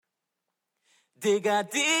Digga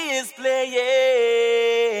D is playing.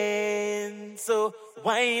 So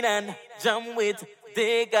wine and jump with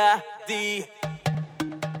Digga D.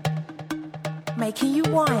 Making you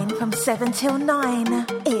wine from 7 till 9.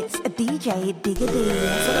 It's a DJ Digga D.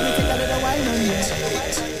 So let me take a little wine on you.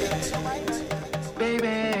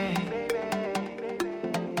 Baby,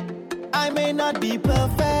 I may not be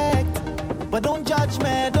perfect, but don't judge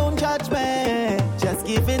me, don't judge me. Just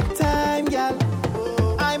give it time, girl.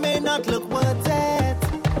 I may not look worth it,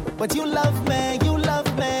 but you love me, you love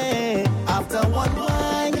me. After one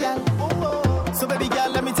wine, girl. So baby girl,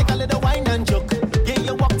 let me take a little wine and joke. Yeah,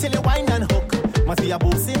 you walk till you wine and hook. Must be a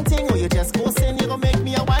boosting thing, or you just coasting. You gon' make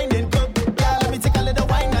me a wine and cook. Girl, let me take a little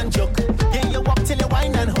wine and joke. Yeah, you walk till you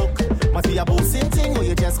wine and hook. Must be a boosting thing, or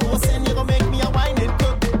you just coasting. You gon' make me a wine and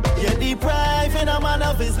cook. You're depriving a man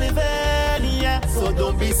of his living, yeah. So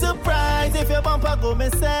don't be surprised if your bumper go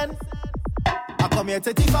missing. I come here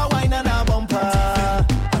to tiff a wine and a bumper.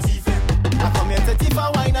 I come here to tiff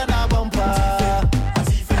a wine and a bumper.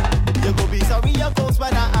 You go be sorry your coast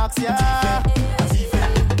when I ask ya.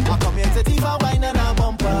 I come here to tiff a wine and a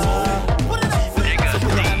bumper. Put it up. So put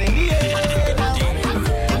your hand in the air now.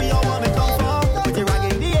 Give me all what me come for. Put your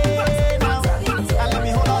rag in the air now. And let me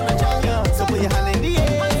hold on and jam you. So put your hand in the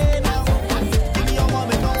air now. Give me all what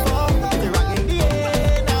me come for. Put your rag in the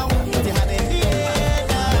air now. Put your hand in the air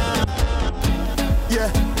now. Yeah.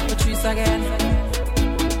 Patrice again.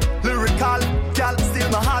 Lyrical, girl, steal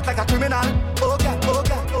my heart like a criminal. Okay,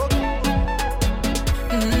 okay, okay.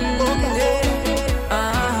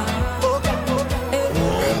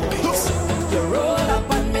 You roll up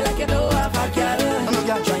on me like you don't have a girl.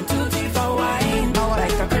 Trying to thief a wine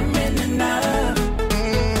like a criminal.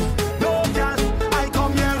 No, girl, I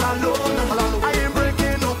come here alone. I ain't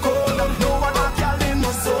breaking no code. No other girl in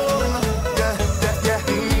my zone. Yeah, yeah,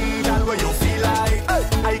 yeah. Girl, where you feel like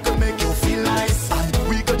I could make you feel nice. And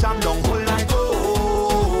we could jam down whole night. Oh,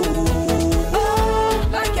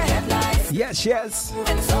 Like your headlights. Yes, yes.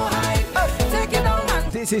 And so high. Take it down, man.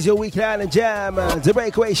 This is your weekly island jam, the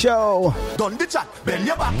Breakaway Show. done the chat. Bend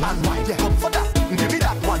your back and wine. Yeah, come for that. Give me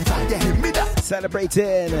that one time. Yeah, give me that.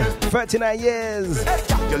 Celebrating 39 years. Hey,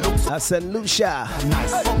 yeah, you look so at St. Lucia.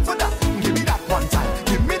 nice. Come for that. Give me that one time.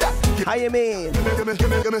 Give me that. How you mean? Give me.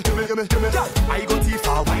 Yeah, I go too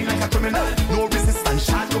far, wine like a criminal. No resistance,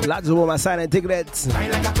 shot. Lots of women signing tickets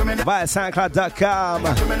Wine like a criminal. via SoundCloud.com.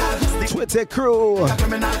 Criminal. Twitter crew.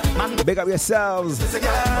 Criminal. Man, Big up yourselves. say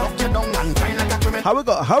yeah, rock you down and wine like a criminal. How we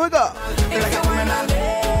go? How we go? If you wanna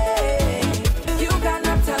lay, you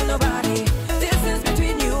cannot tell nobody. This is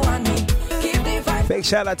between you and me. Keep the vibe. Big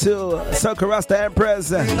shout out to Soca Rasta Empress.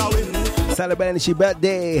 Celebrating she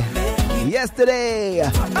birthday yesterday.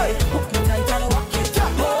 Hold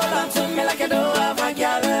on to me like you don't have a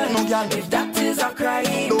girl. No girl. If that is a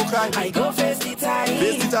crime, No crime. I go face the time.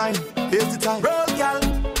 Here's the time, here's the time. Bro, girl,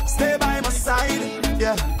 stay by my side.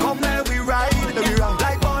 Yeah, come let we ride. Let we ride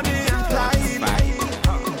like Bonnie and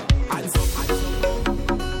Clyde.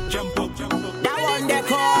 Jump up. That one they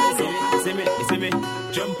call. See me.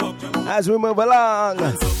 Jump up. As we move along,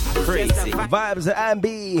 Crazy. vibes of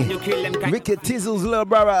Ambi, You kill them Ricky Tizzle's little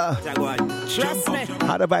brother. Trust me.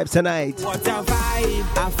 How the vibes tonight? What a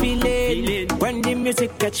vibe, I feel it. When the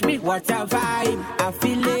music catch me, what a vibe, I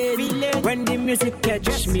feel it. When the music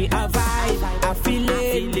catch me, a vibe, I feel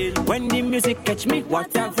it. When the music catch me,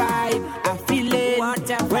 what a vibe, I feel it.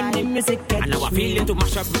 When the music catch me. And now I'm feeling to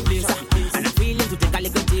mash up the place. And I'm feeling to take a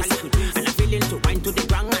little taste. And I'm feeling to wind to the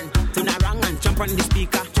ground and turn around and jump on the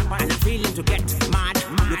speaker. And I'm feeling to get mad.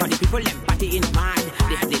 Look at the people, them party in mad.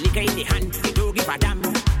 They have the liquor in the hand, they don't give a damn.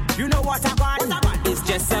 You know what I want? It's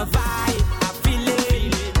just a vibe. I feel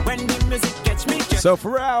it. When the music catch me, just So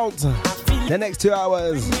throughout the next 2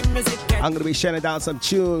 hours, the music catch I'm gonna be sharing down some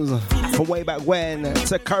tunes from way back when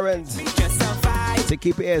to current me, just a vibe. to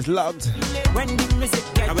keep your ears locked When the music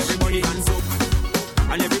catch me, everybody hands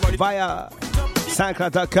up. And everybody via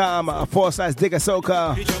SoundCloud.com/Digga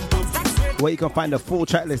Soca, jump up. where you can find the full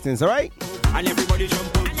track listings. All right, And everybody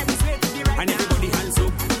jump up. And everybody hands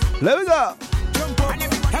up. let me go. Jump up.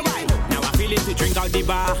 Now I'm feeling to drink out the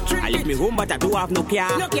bar. I leave me home, but I do have no care.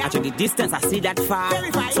 I check the distance, I see that far.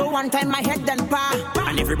 So one time my head done par.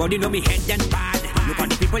 And everybody know me head done bad. Look at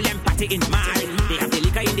the people, them party in mad. They have the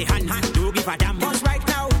liquor in the hand, don't give a damn. Cause right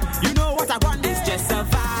now, you know what I want. It's just a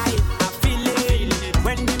vibe. I feel it.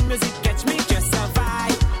 When the music catch me, just a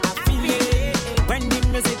vibe. I feel it. When the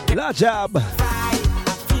music catch me, Large job, vibe. I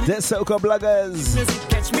feel the Soca bloggers, music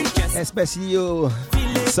catch me, just especially you.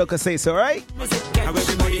 Soca say so, right? music catch me.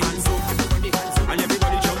 Everybody hands up. And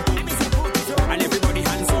everybody jump up. And everybody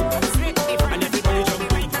hands up. And everybody jump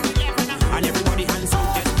up. And everybody hands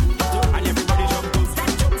up. And everybody jump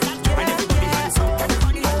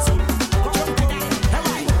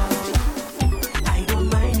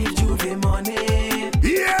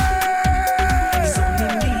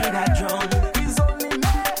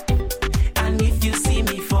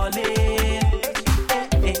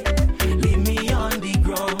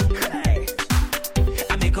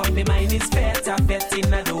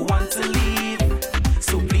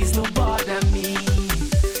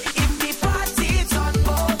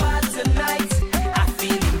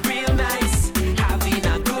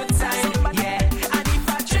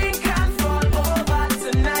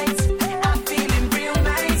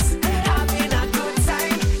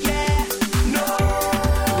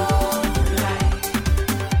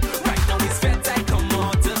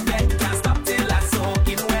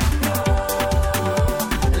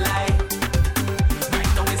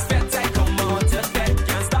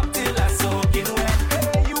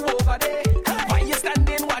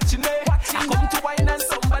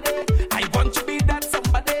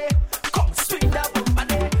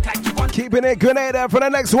Keeping it Grenada for the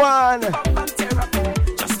next one.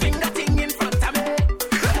 Just swing that thing in front of me.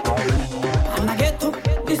 And I get up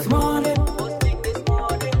this morning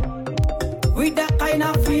with that kind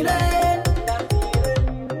of feeling,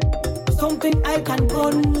 something I can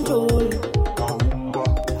control.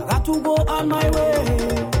 I got to go on my way.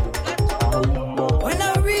 When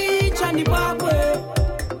I reach on the parkway,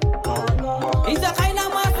 it's the kind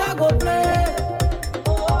of mass I go play.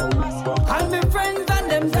 And my friends and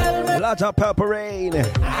them tell me, Lot of Purple Rain,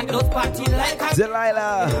 I don't party like I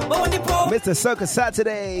Delilah, Mr. Circus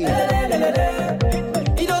Saturday.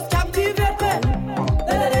 It does captivate me.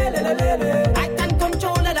 I can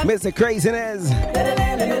control it. Mr. Craziness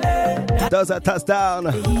does a touchdown.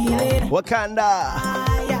 Wakanda.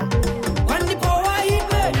 When the power hit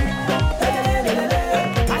me,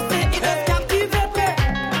 I say it does captivate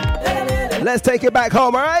me. Let's take it back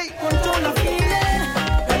home, all right? Control the feeling.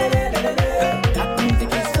 That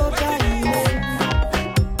music is so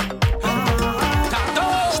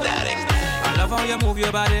Static. I love how you move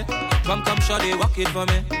your body. Come, shorty, walk it for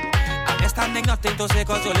me. I'm standing nothing to say,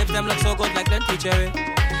 cause your lips them look so good like plenty cherry.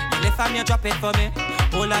 You lift and you drop it for me.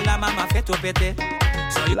 Oh la la, mama, fait to pete.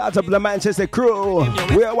 So you Lots of the Manchester crew.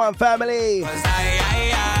 We're one family. Cause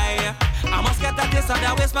I must get that taste of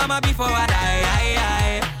that waist, mama, before I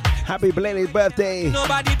die. Happy belated birthday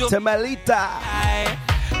Nobody do to Melita.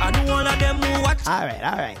 I know one of them who watch. All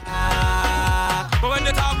right. But when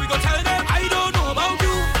they talk, we go tell them, I don't know about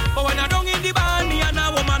you. But when I don't in the band, me and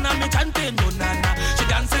a woman and me chanting, no nana. She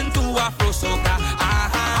dancing to Afro soca.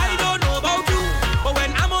 I don't know about you. But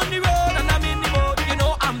when I'm on the road and I'm in the boat, you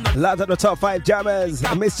know I'm not. Lots of the top 5 jammers.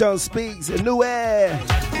 Miss Jones Speaks, New Air,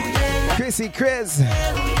 Chrissy Chris,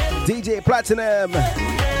 DJ Platinum,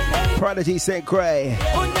 Prodigy St. Croix.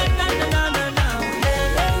 Oh, na, na, na, na, na.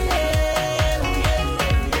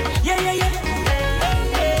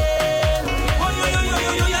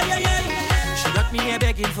 Me a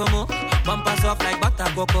begging for more, bumpers off like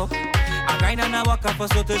butter cocoa. I grind and I walk up for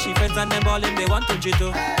soto. She friends and them ballin', they want to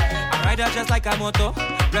jito. I ride her just like a moto,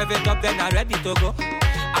 rev it up then I ready to go.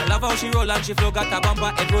 I love how she roll and she flow, got a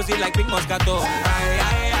bumper and rosy like pink Moscato.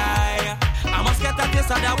 I must get a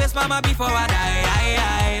taste of that waist, mama, before I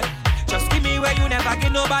die. Just give me where you never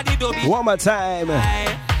get nobody do be. One more time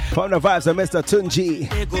from the vibes of Mr. Tunji.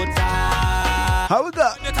 How we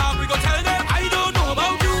go? The talk we go tell them I don't know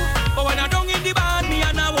about you. But when I don't in the band, me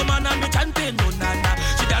and a woman and me chanting, no nana.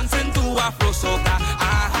 She dancing to Afro soca.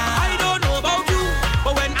 I don't know about you.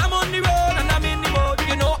 But when I'm on the road and I'm in the boat,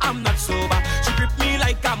 you know I'm not sober. She grip me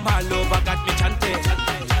like I'm all over, got me chanting.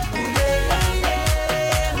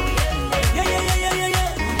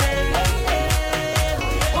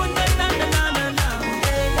 Oh na na na na na.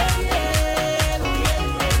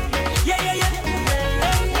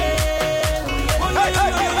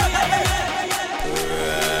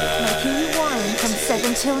 Making you wine from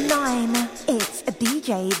 7 till 9. It's a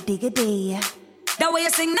DJ Digga D. That way you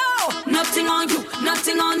sing, no, nothing on you,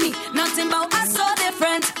 nothing on me, nothing about us so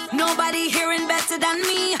different. Nobody hearing better than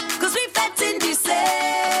me, cause we fed in the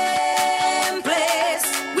same place.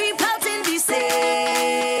 We felt in the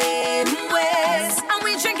same ways. And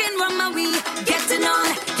we drinking rum and we getting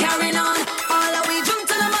on, carrying on. All of we drunk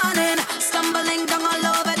till the morning, stumbling down all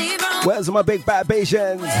over the ground. Where's my big bad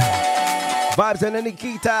patience? Vibes and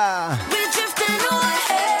Nikita. We drifting away.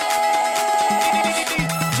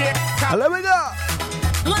 Let me go.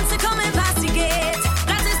 Once you coming past the gate,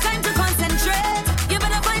 that is time to concentrate. You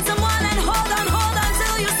better find someone and hold on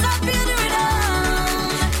till you start feeling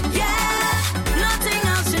rhythm. Yeah, nothing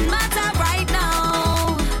else should matter right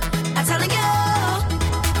now. I'm telling you,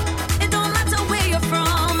 it don't matter where you're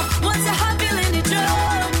from. Once your heart feeling the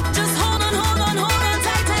drum, just hold on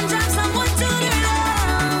tight and jam someone to the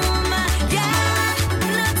rhythm. Yeah,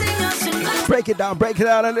 nothing else should matter. Break it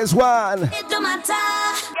down on this one. It don't matter.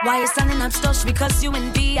 Why you standing up stush? Because you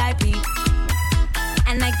in VIP.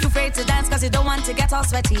 And like you afraid to dance cause you don't want to get all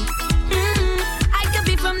sweaty. I could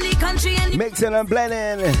be from the country and Mixing and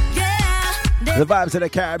blending yeah, the vibes of the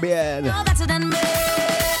Caribbean. know better than me.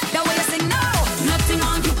 That way you sing, no, nothing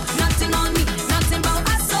on you, nothing on me, nothing about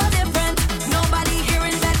us so different. Nobody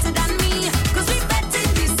hearing better than me, cause we bet in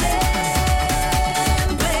the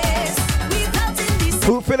same place. We felt in the same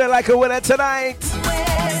Who feeling like a winner tonight?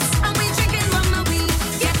 ways. And we drinking rum and we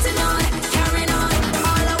getting on, carrying on.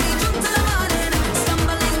 All of we drunk till the morning,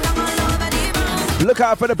 stumbling down all over the ground. Look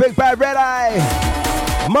out for the big bad red eye.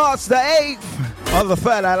 March the 8th of the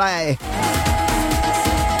 3rd, I lie.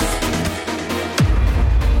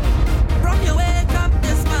 From your wake up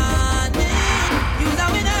this morning, you're a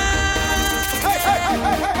winner.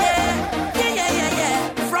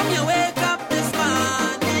 Yeah. From your wake up this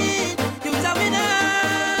morning,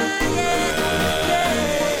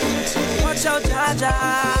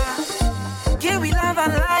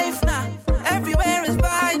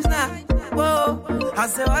 I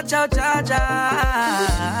say watch out,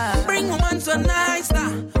 Jaja. Bring woman so nice now.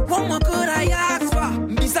 What more could I ask for?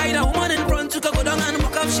 Beside a woman in front, you can go down and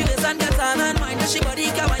muck up she is and get on and mind that she body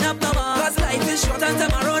can wind up no more. Cause life is short and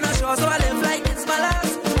tomorrow not sure, so I live like it's my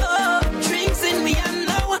last. Oh, drinks in me and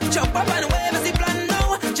now. Jump up and wave as the plan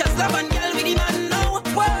now. Just love and girl with the man now.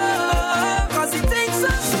 Whoa, cause it takes so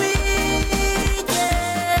sweet,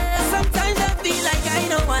 yeah. Sometimes I feel like I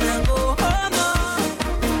don't wanna go home, no.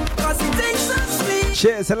 Cause it takes so sweet.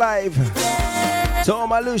 Cheers alive. Yeah. To all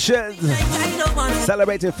my Lucians.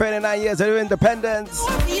 Celebrating 39 years of independence.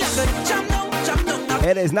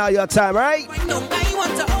 It is now your time, right?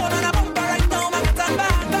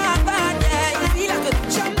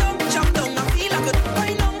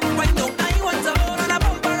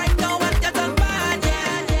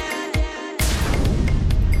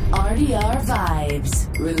 RDR Vibes.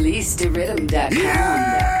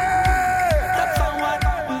 ReleaseTheRhythm.com.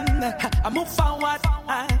 I move forward.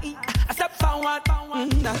 I step forward.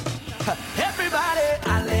 Everybody,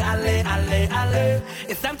 alle, alle, alle, alle.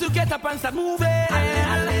 It's time to get up and start moving. Alle,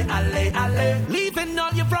 alle, alle, alle. Leaving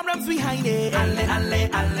all your problems behind it. Alle, alle,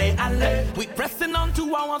 alle, alle. We pressing on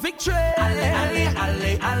to our victory. Alle, alle,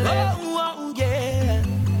 alle, alle. Oh, oh, yeah.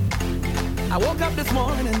 I woke up this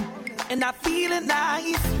morning and I feeling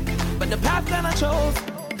nice, but the path that I chose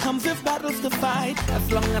comes with battles to fight.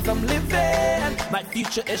 As long as I'm living, my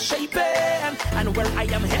future is shaping, and where I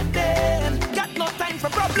am heading, got no time for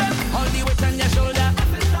problems. All the weight on your shoulder,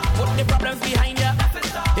 put the problems behind you.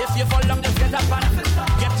 If you fall down, just get up and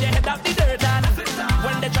get your head out the dirt. And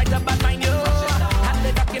when they try to badmine you, and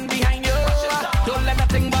they talking behind you, don't let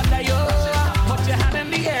nothing bother you. Put your hand in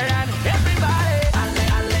the air and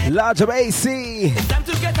everybody. Large of AC,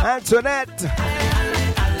 Antoinette,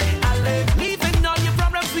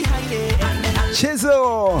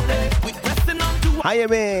 Chisel, how you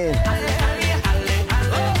mean?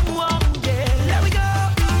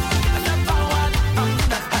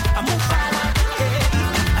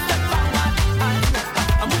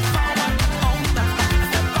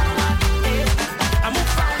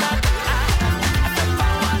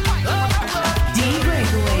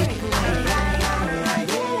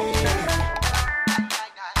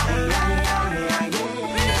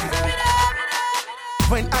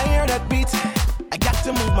 When I hear that beat, I got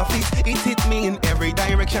to move my feet. It hit me in every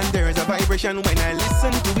direction. There's a vibration when I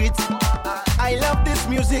listen to it. I love this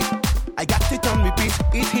music. I got it on repeat.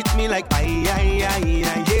 It hit me like yeah.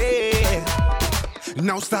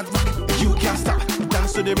 Now start rock, you can't stop.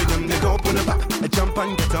 Dance to the rhythm, they go pull it back. I jump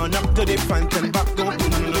and get on up to the front and back. Go no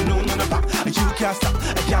back. You can't stop,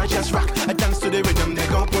 I can't just rock. I dance to the rhythm, they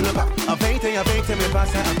go pull it back. I paint me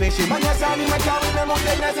pass and patient. Man, you're sounding my car with them on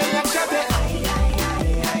the next and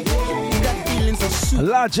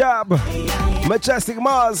La Job, Majestic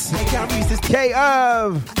Mars,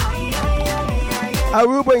 K-Irv,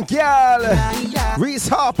 Aruban Gyal, Reese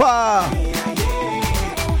Harper.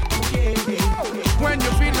 When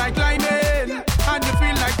you feel like climbing, and you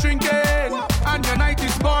feel like drinking, and your night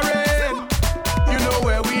is boring, you know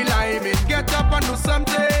where we liming. Get up and do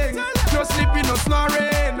something, no sleeping, no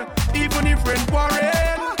snoring, even if rain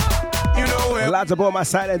pouring. You know where. Lads aboard my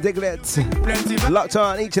side and Diglets. Locked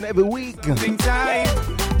on each and every week.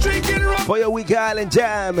 For your Week Island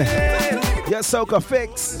Jam. Your soca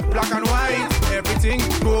fix. Black and white, everything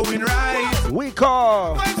going right. We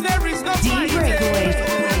call there is no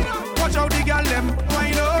fighting. Watch out the gal them,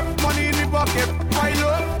 wind up, money in the pocket, pile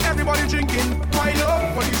up, everybody drinking, pile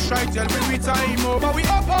up. When you strike, tell me we time over. We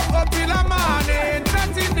up till the morning.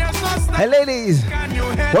 Nothing there's no stop. Hey ladies,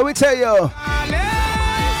 what we tell you?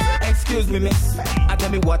 Excuse me, miss. Tell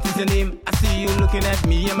me what is your name? I see you looking at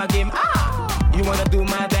me in my game. You wanna do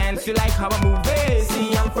my dance? You like how I move it?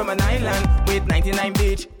 See, I'm from an island with 99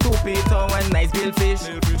 beach, 2 pito and nice billfish.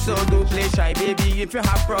 So do play shy, baby, if you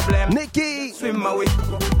have problem. Nikki, swim my way.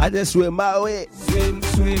 I just swim my way. Swim.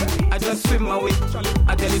 I just swim my way.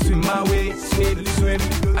 I tell you swim my way. Swim.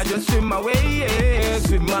 I just swim my way. Yeah.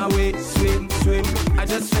 Swim my way. Swim. I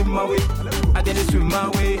just swim my way. I tell you swim my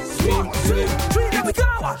way. Swim. Here we go.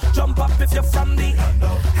 Jump up if you're from the.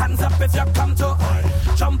 Hands up if you come to.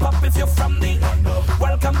 Jump up if you're from the.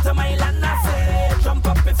 Welcome to my land. I say. Jump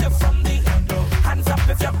up if you're from the. Hands up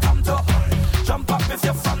if you come to. Jump up if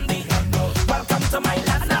you're from the. Welcome to my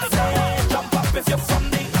land. I say. Jump up if you're from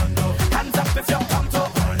the. Hands up if you come to.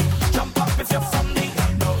 Jump up if you're from the.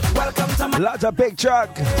 Welcome to my. Lots of big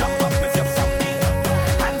truck. Jump up if you're from the.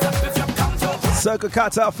 Hands up if you come to. Circle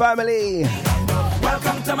Carter family.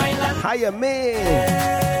 Welcome to my land. How you mean?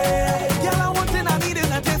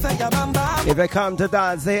 If I come to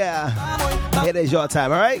dance here, it is your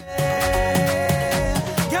time, alright?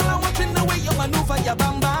 Girl, I'm watching the way you maneuver. maneuver your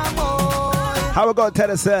bam bam boy. How we go,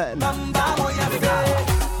 Tennyson? Bam bam boy,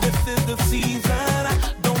 this is the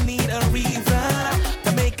season. Don't need a reason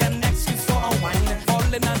to make an excuse for a wine.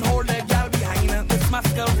 Falling and hold a girl behind this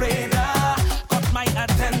masquerade caught my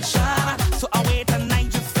attention. So I wait and I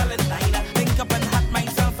just fell in line. Think up and had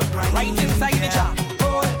myself a grind. Right inside the jar,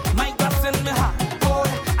 boy, my glass in my heart, boy.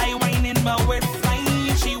 I wine in my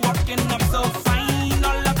waistline. She walking up so fine,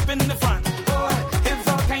 all up in the front, boy. It's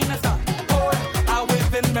all kind of stuff, boy. I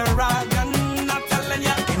wave in my rag and not telling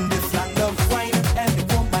ya. In this land of wine, every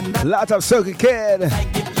woman that Lot of Soca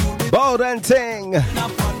Kid, Bold and Ting,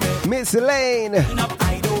 Miss Lane,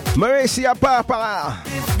 Mauricia Papa,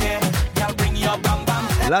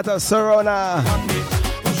 lot of Sorona,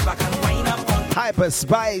 Hyper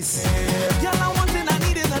Spice,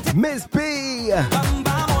 Miss B,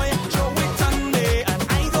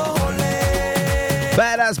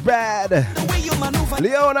 Badass Brad,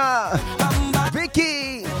 Leona,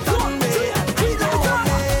 Vicky.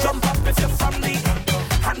 jump up if you're from the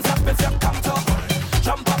hands up if you come to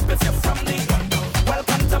jump up if you're from the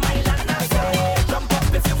welcome to my land. I say jump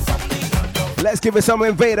up if you're from the Let's give it some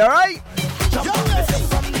Invader, right? jump up if you're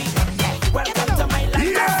from the welcome to my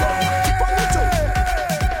land. I say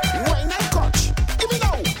Wine and coach. Give me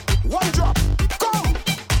now. One drop. Come.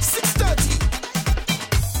 6:30.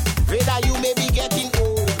 Vader, you may be getting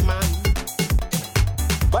old, man.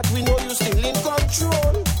 But we know you still in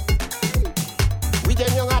control. With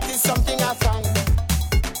them young artists, something I find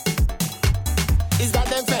is that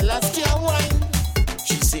them fellas can't wine.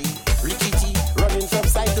 She say, Rickety, running from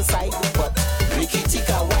side to side. But Rickety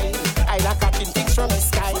can wine. I like catching things from the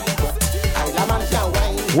sky. But I la man can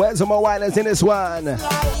wine. Where's some more whiners in this one?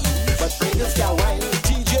 But Pringles can wine.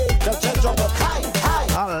 TJ, just drop up high, high.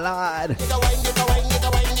 Oh, Lord. Nigga wine, nigga wine, nigga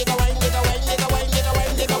wine, nigga wine, nigga wine, nigga wine, nigga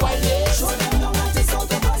wine, nigga wine, yeah. Show them no artists out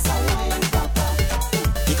the bus and wine, papa.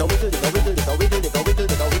 Nigga wiggle, nigga wiggle, nigga wiggle, nigga wiggle,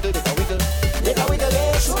 nigga wiggle, nigga wiggle. Nigga wiggle,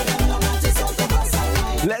 yeah. Show them no artists out the bus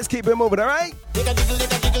and wine. Let's keep it moving, all right? Nigga jiggle,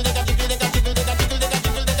 nigga jiggle, nigga jiggle, nigga jiggle, nigga jiggle, nigga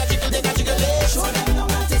jiggle, nigga jiggle, nigga jiggle, yeah. Show them no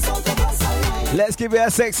artists out the bus and wine. Let's give it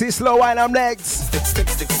a sexy slow wine up next. Stick, stick,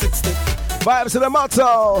 stick, stick, stick. Vibes to the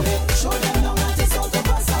motto. Show them no artists out the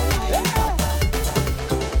bus and wine,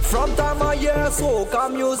 papa. From time I hear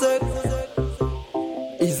soca music,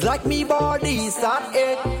 it's like me body start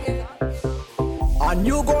ache. And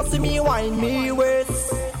you go see me wind me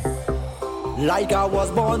waist, like I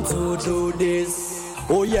was born to do this.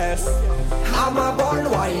 Oh yes, I'm a born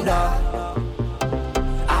whiner.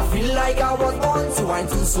 I feel like I was born to wine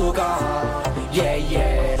to soca. Yeah,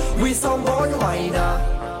 yeah, we some born whiner.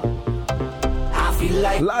 I feel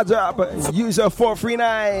like Large up, user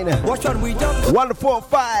 439 watch when we jump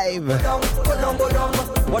 145. down, go down, go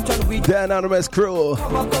down. Watch when we The Anonymous Crew.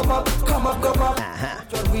 come up, come up, come up, come up.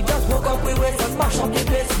 Watch when we just woke up, we wait and mash up the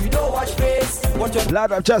place. We don't watch face. Watch when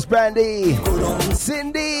Lot of Just Brandy. go down.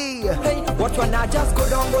 Cindy. Hey, watch when I just go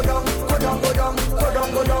down, go down, go down, go down, go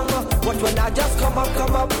down, go down. Watch when I just come up,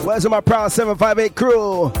 come up. Where's my proud 758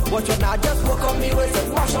 crew? Watch when I just woke up, me waist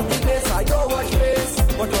and mash up the place. I don't watch face.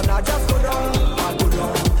 Watch when I just go down, I go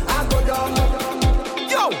down, I go down.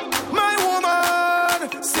 Yo, my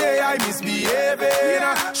woman say I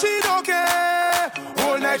misbehaving. She don't care.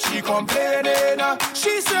 All night she complaining.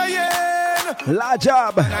 She saying Large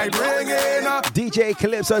job. I bring in. DJ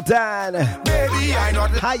Calypso Dan. Baby, I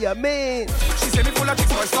not. How you mean? She say me full of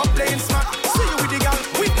tricks, boy, stop playing smart. See you with the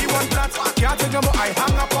girl, with the one flat. Can't tell you more, I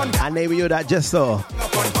hang up on I name you that just so.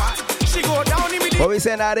 up on part. She go down in me What the we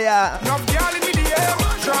saying out there? enough girl in me the air.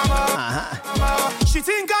 Drama. She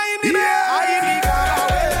think I in the air. I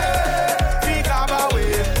in the Caba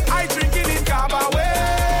way. I drinking in Caba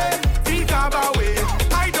way. The Caba way.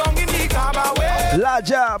 I don't in the Caba way. Large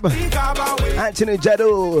job. The Caba way. Anthony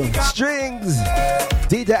Jadu. Strings.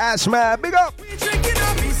 DJ Ashman. Big up. We drinking a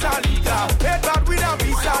Visa Liga. Head back with a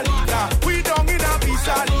Visa Liga. We don't in a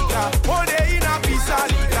Visa Liga. All day in a Visa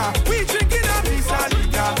Liga. We drinking a Visa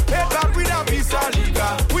Liga. Head back with a Visa Liga.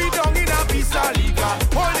 We don't in a Visa Liga.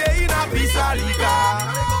 All day in a Visa Liga.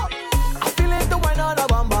 I feel like the wine on a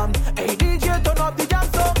bam bam. Hey DJ, turn up the jam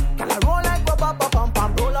so. Can I roll like ba ba ba pam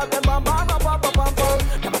pam? Roll up them bam bam ba ba ba pam pam.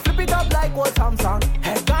 Can I flip it up like old Samsung?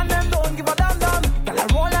 Head gun them don't give a damn damn. Can I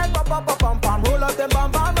roll like ba ba ba pam pam? Roll up them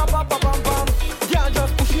bam bam ba ba ba pam pam. Yeah,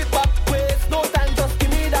 just push it back, waist no time, just give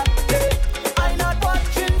me that. Hey, I not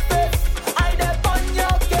watching face, I dey on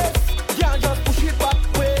your case. Yeah, just push it back,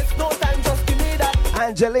 waist no time, just give me that.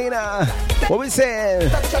 Angelina. What we saying?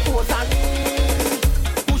 Touch your toes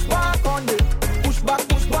and push back on it, push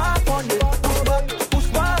back on it, push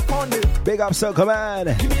back on it. Big up So Command.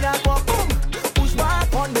 Give me that one, boom. Push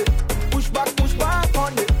back on it, push back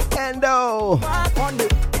on it. And Orlando.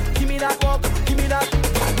 Give me that walk, give me that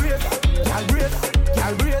brace, girl brace,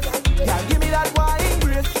 girl brace, girl give me that wine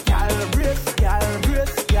brace, girl brace, girl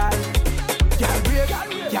brace, girl brace,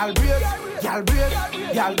 girl brace, girl brace,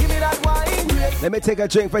 girl give me that wine brace. Let me take a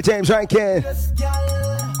drink for James Rankin.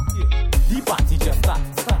 The party just start.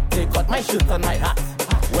 They cut my shirt and my hat.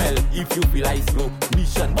 Well, if you feel like slow,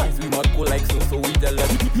 mission boys we not go like so we tell them.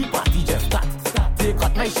 The party just start. They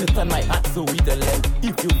cut my shirt and my hat, so we tell them.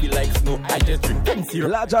 If you feel like snow, I just drink 10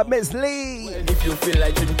 syrup. Large up Miss Lee. Well, if you feel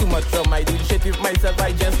like drink too much rum, I do shit with myself,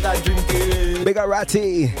 I just start drinking. Big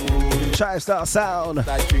Ratty. Tri-Star Sound. You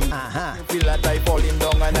feel that I falling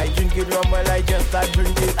down and I drink it rum, well I just start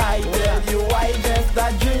drinking. I tell you I just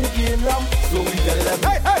start drinking rum, so we tell them.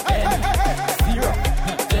 Hey. Syrup.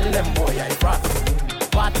 Tell them boy I frost.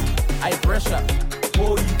 But I pressure.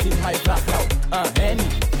 Oh, it in my flat now. Henny.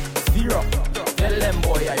 Syrup. Tell them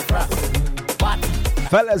boy I frost. But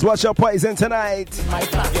fellas, what's your poison tonight? My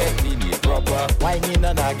flat getting it proper. Whining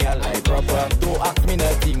on a girl I proper. Don't ask me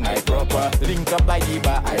nothing I proper. Link up by the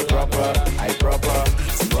bar I proper. I proper.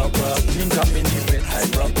 Link up in the bed I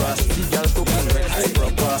proper. The girl soaking wet I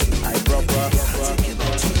proper. I proper.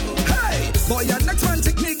 Hey, boy, your next man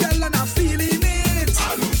take me girl and I'm feeling it.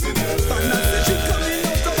 I'm losing it. But now she coming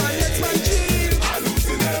out of my next man jean. I'm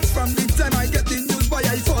losing it. From the time I get the news, boy,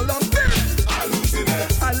 I fall on bed. I'm losing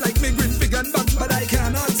it. I like me green fig and back, but I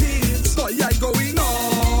cannot eat. Boy, I going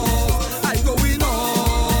off. I going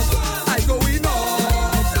off. I going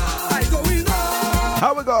off. I going off.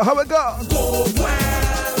 How we go? Go well.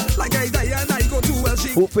 Like I die and I go to well. She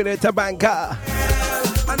who feel it to banker?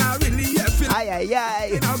 And I really feel aye.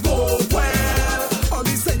 And I go well. All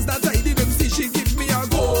the sense that I didn't see, she give me a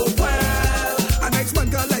go well. An ex-man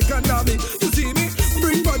girl like an army. You see me?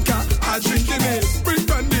 Bring vodka, I drinking it. Bring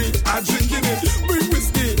brandy, I drinking it. Bring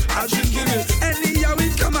whiskey, I drinking it. Anyhow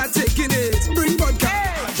it come, I taking it. Bring vodka,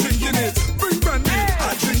 I drinking it. Bring brandy,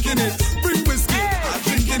 I drinking it. Bring whiskey, I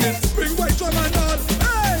drinking it. Bring white rum and all.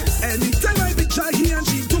 Hey! Anytime I picture he and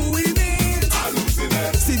she doing it, I losing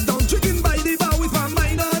it. Sit down drinking by the bar with my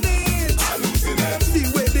mind on it. I losing it. The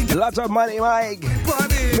way they get lots of money, Mike.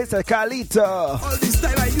 Mr. Carlito. all the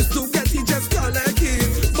style I used to get, he just call a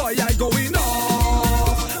kid. Boy, I going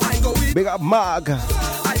off. I going Big up Mark.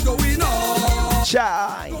 I going off.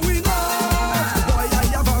 Shine. Going off. Boy, I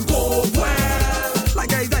have a go well.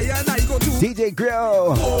 Like I die and I go to DJ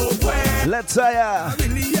Grill. go well. Let's say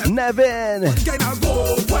Nevin. Can I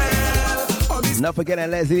go well? All this Not forgetting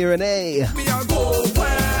Leslie Renee. me I go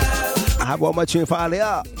well. I have one more tune for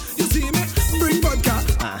Alia. You see me? Bring vodka.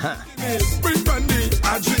 Bring brandy,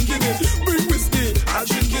 I drinking it. Bring whiskey, I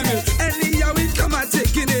drinking it. Anyhow it come, I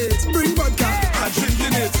taking it. Bring vodka, I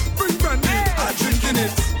drinking it. Bring brandy, I drinking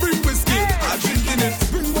it. Bring whiskey, I drinking it.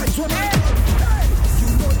 Bring white rum. You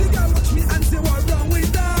know the girl watch me and say what wrong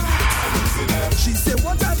with that. She say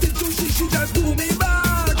what I did to she just do me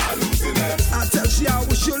back. I tell she I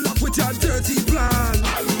wish you luck with your dirty plan.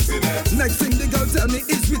 Next thing the girl tell me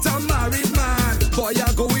is with a married man. Boy,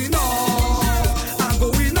 I going on.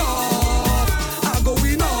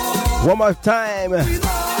 One more time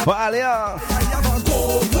for Alia. I have a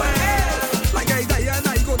go well. Like I die and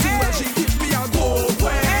I go to where she give me a go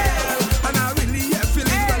well. And I really am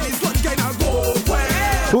feeling well. It's one kind of go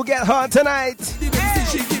well. Who get hard tonight? The baby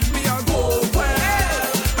she give me a go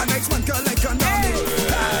well. And next one can like an army.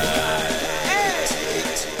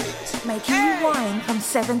 Making you wine from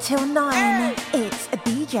 7 till 9. It's a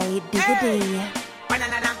DJ Digger D.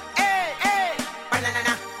 Banana,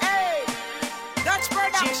 banana, Dutch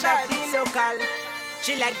production. She like the local,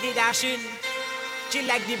 she like the dashing, she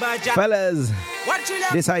like the budget. Fellas, What she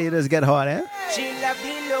love? this how you just get hard, eh? She love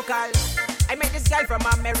the local. I met this girl from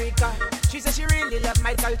America. She said she really love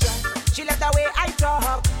my culture. She love the way I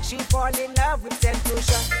talk. She fall in love with St.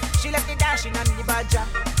 Lucia. She love the dashing and the badger.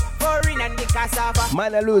 Foreign and the cassava.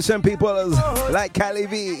 Man, illusion people like Cali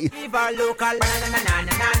V. Leave our local.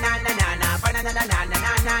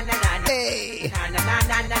 Hey.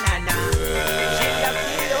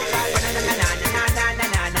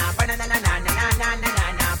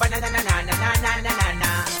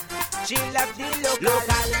 She love the local.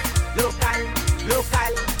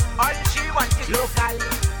 All she wants is local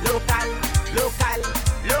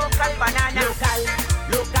banana.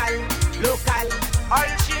 Local. All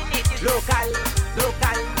she needs is local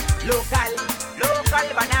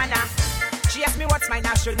banana. She asked me what's my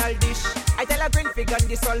national dish. I tell her green fig and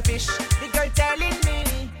the saltfish. The girl telling me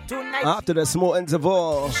tonight. After the small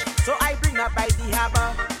interval, So I bring her by the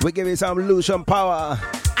harbor. we give you some illusion power.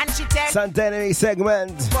 And she tells Some dynamic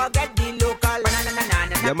segment. forget the local.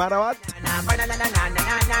 No matter what.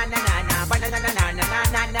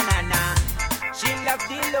 Banana. love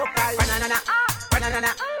the local. Banana,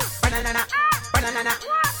 banana, banana, banana,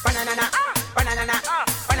 banana, banana,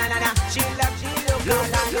 banana. She love the local.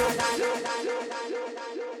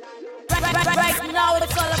 Right now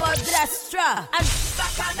it's all about Destra and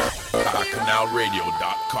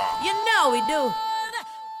BacchanalRadio.com. you know we do.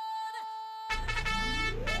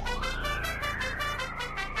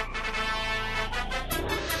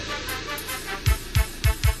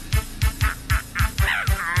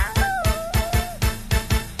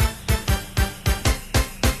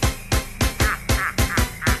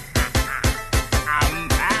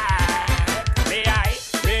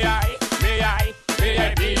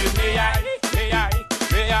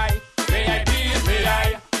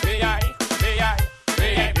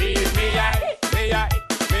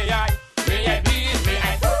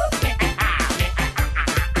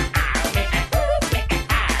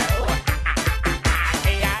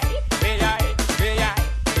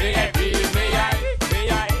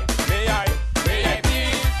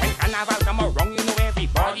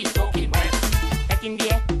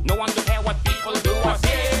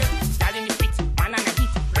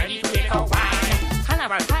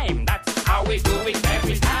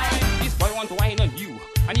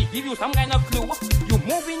 Some kind of clue. You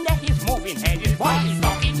moving there, he's moving here. This boy is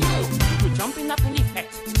talking to you. You jumping up in the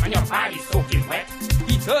flex, and your body's soaking wet.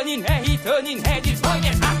 He turning here, this boy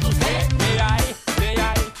just has to say, may I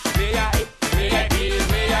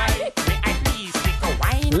please take a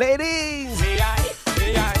wine? Ladies! May I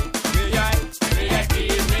please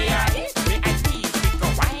take a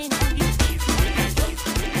wine?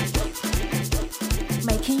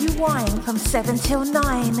 Making you whine from 7 till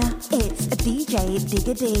 9. It's a DJ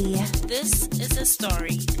Digger D. This is a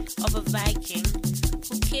story of a Viking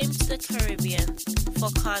who came to the Caribbean for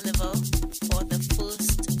carnival for the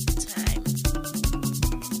first time.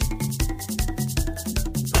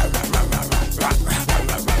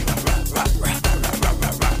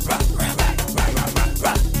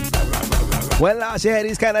 Well, last year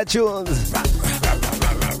these kind of tunes,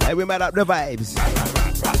 and we might up the vibes.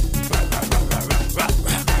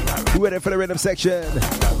 You ready for the rhythm section?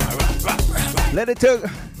 Let it go.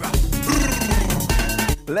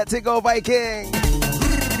 Let it go, Viking.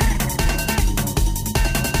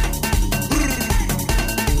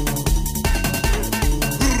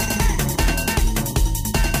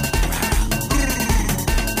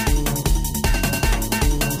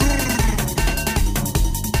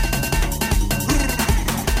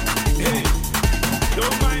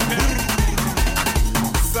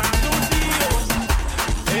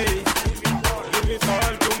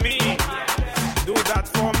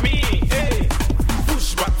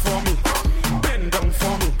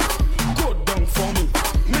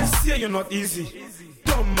 Not easy.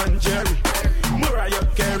 Tom and Jerry, Mariah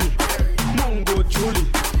Carey, Mongo Julie,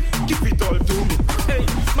 give it all to me. Hey,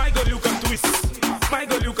 my girl, you can twist. My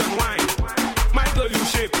girl, you can whine. My girl, you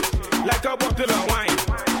shape like a bottle of wine.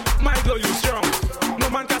 My girl, you strong. No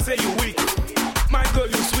man can say you weak. My girl,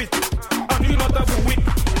 you sweet. And you not have a weak.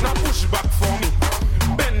 Now push back for me.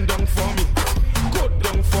 Bend down for me. Go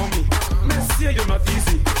down for me. Messiah, you're not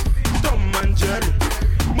easy. Tom and Jerry,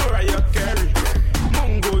 Mariah Carey,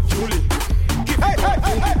 Mongo Julie.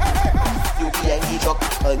 You be a heat up,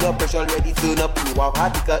 and your pressure ready turn up. You have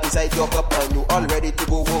hard liquor inside your cup, and you all ready to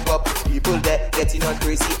go woke up. People there getting on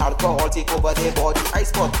crazy, alcohol take over their body. I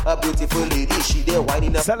spot a beautiful lady, she there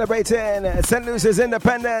whining up. Celebrating St. Lucia's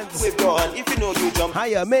independence. With your hand, if you know you jump.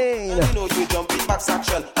 Hiya, man. And you know you jump in back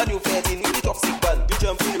section, and you fed in with the toxic bun. You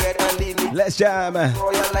jump in red and leave me. Let's jam.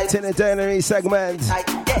 Tiniternary segment.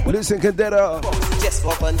 Lucian Condero. Just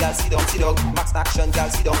for fun, girl, sit down. Max action, girl,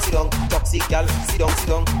 sit down. Toxic, girl, sit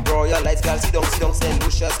down. Royal lights, girl, sit down. St.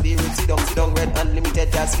 Lucia spirit, sit down. Red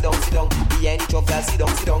unlimited, girl, sit down. Behind each of girl, sit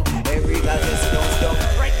down. Every girl, just sit down.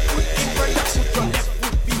 Right foot in front, put your left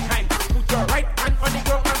foot behind. Put your right hand on the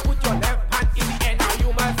ground and put your left hand in the air. Now you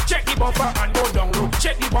must check the bumper and go down low.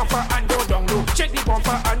 Check the bumper and go down low. Check the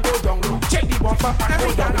bumper and go down low. Check the bumper and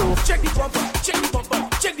go down low. Check the bumper, check the bumper,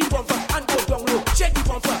 check the bumper and go down low. Check the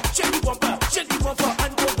bumper, check the bumper, check the bumper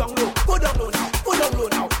and go down low. Go down low now, go down low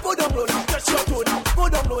now, go down low now. Touch your toe now, go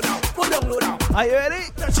down low now, go down low now. Are you ready?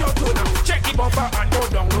 Touch your toe now. Check the bumper and go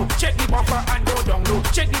down low. Check the bumper and go down low.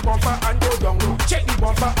 Check the bumper and go down low. Check the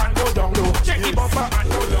bumper and go down low. Check the bumper and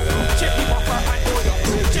go down low. Check the bumper and go down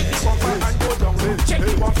low. Check the bumper and go down low. Check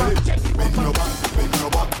the bumper. Check the bumper. Bend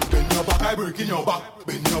your back, bend your back. I break in your back.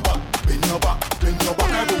 Bend your back, bend your back, bend your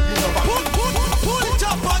back. I break in your back. Pull it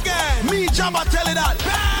up again. Me Jabba tell it that.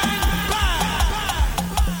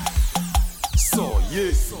 So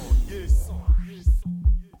yes.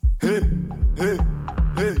 Hey.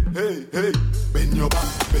 hey, hey. Bend your back,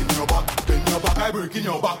 bend your back, bend your back, I break in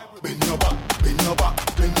your back. Bend your back, bend your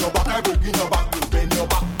back, bend your back, I break in your back. Bend your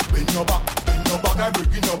back, bend your back, bend your back, I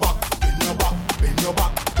break in your back. Bend your back, bend your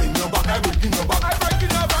back, bend your back, I break in your back. I break in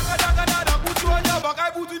your back, I put you on your back,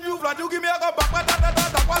 I put in you flat, you give me a go back, what's the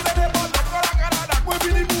boss, we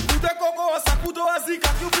feel the move, put a coco, sakuto, a zika,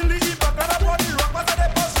 you feel the hip, and a body rock, what's the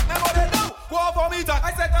boss, never they know. Go for me,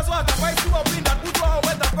 I said that's what I fight you up in that, put you on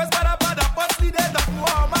wet, that first bad, that first lead, that you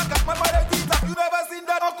are, man, got my body, you never seen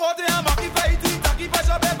that, I'll call the hammer, if I eat it, keep a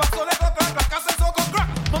shop, so let go crack, like I said, so go crack.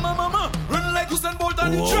 Mama, run like Usain Bolt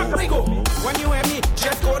on the track. We go. When you hear me,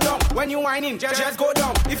 just go down. When you whining, just go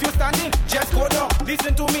down. If you standing, just go down.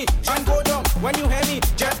 Listen to me and go down. When you hear me,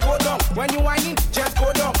 just go down. When you whining, just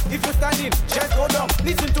go down. If you standing, just go down.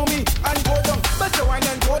 Listen to me and go down. But you whine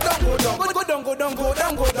and go down, go down. Go down, go down, go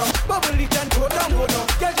down, go down. Bubble it and go down, go down.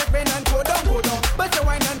 Get your pen and go down, go down. But you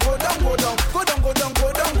whine and go down, go down. Go down, go down,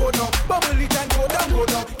 go down, go down. Bubble it and go down, go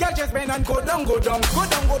down. Get your pen and go down, go down. Go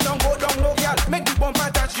down, go down, go down, low girl. Make the bumper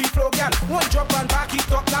touch the flow, girl. One drop and back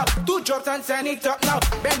it up now. Two drops and send it up now.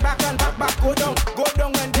 Bend back and back, go down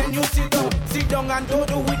and then you sit down. Sit down and don't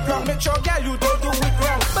do it wrong. Make sure, girl, you don't do it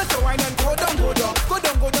wrong. But the wine and go down, go down. Go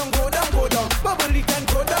down, go down, go down, go down. Bubble it and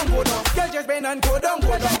go down, go down. Girl, just bend and go down,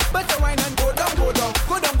 go down. But the wine and go down, go down.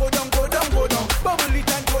 Go down, go down, go down, go down. Bubble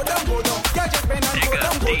it and go down, go down. Girl, just bend and go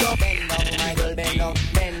down, go down. Bend down, my girl, bend down.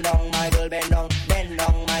 Bend down, my girl, bend down. Bend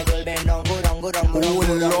down, my girl, bend down. Go down, go down, go down,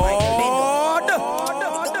 go down.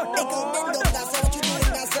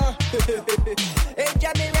 Hey,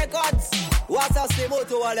 Jamie Records. What's up,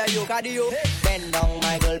 Simoto, all of you, Cadio? Bend down,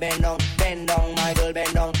 my girl, bend down. Bend down, my girl,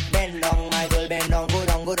 bend down. Bend down, my girl, bend down. Go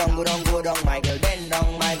down, go down, go down, go down, my girl. Bend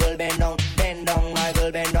down, my girl, bend down. Bend down, my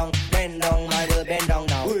girl, bend down. Bend down, my girl, bend down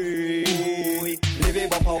now. Live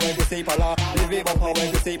it up, when you say pala. Live it up, when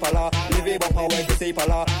you say pala. Live it up, when you say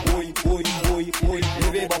pala. Live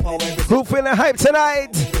it up, when you say. Who feeling hype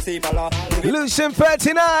tonight? Lucian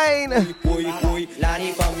 39.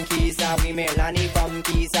 Lani from Kisa, we may Lani from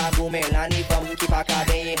Kisa, go me Lani from Kipaka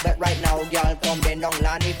Bay. But right now, y'all come bend down.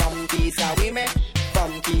 Lani from Kisa, we may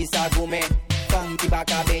from Kisa, go me from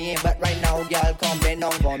Kipaka Bay. But right now, y'all come bend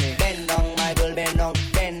down for me. Bend down, my girl, bend down.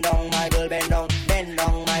 Bend down, my girl, bend down. Bend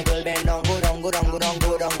down, my girl, bend down. Go down, go down, go down,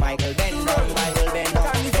 go down, my girl. Bend down, my girl, bend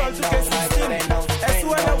down. Bend down, my girl, bend down.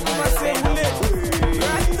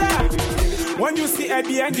 When you see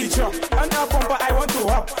Eddie and the truck, and a bumper I want to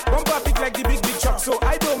hop. Bumper big like the big truck, so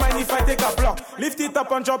I don't mind if I take a block. Lift it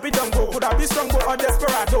up and drop it and go. Could I be strong or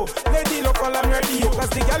desperado? Lady local, I'm ready, yo. Cause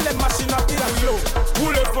the girl them machine up till I'm slow.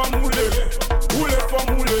 Hule for mule, hule for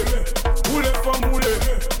mule, hule for mule,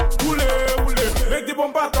 hule, hule. Make the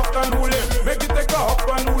bumper talk and hule. Make it take a hop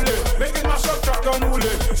and hule. Make it mash up truck and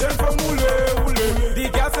hule. Shell for mule, hule. The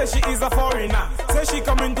girl says she is a foreigner. Say she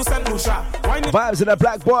coming to St. Lucia. Vibes in a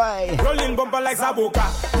black boy. Rolling bumper like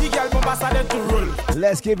Zaboka. The girl bumper started to roll.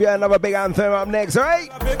 Let's give you another big anthem up next, alright?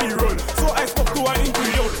 Baby roll. So I spoke to her in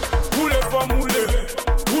Creole. Hule for mule,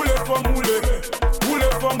 hule for mule, hule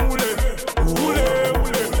for mule, hule,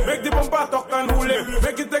 hule. Make the bumper talk and hule.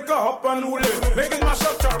 Make it take a hop and hule. Make it mash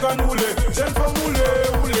up truck and hule. Shell for mule,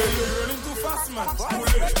 hule. Rolling too fast, man.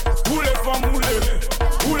 Hule for mule,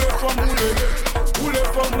 hule for mule, hule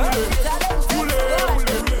for mule, hule,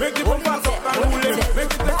 hule. Make the bumper talk and hule.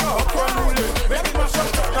 Make it take a hop and hule. Make it mash up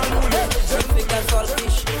truck and hule. Green fig and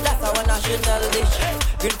saltfish, that's our national dish.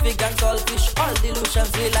 Green fig and saltfish, all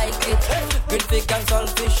delusions we like it. Green fig and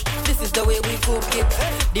saltfish, this is the way we cook it.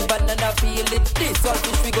 The banana peel it, this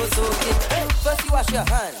saltfish we go soak it. First you wash your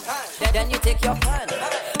hand, then you take your pan.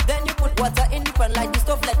 Then you put water in the pan like the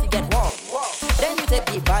stove, let it get warm. Then you take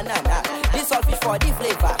the banana, the saltfish for the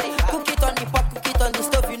flavor. Cook it on the pot, cook it on the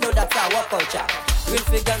stove, you know that's our culture. Green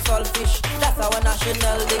fig and saltfish, that's our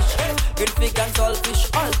national dish. Green fig and saltfish,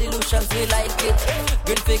 all delusions we like it.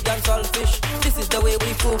 Green fig and saltfish, this is the way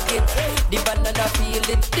we cook it. The banana peel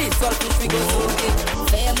it, this saltfish we go soak it.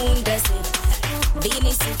 Fair moon desert,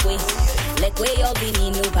 vini sikwe. Lekwe yo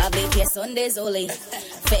vini nou pave pièce on désolé.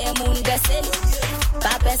 Fair moon desert,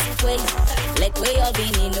 pape sikwe. Lekwe yo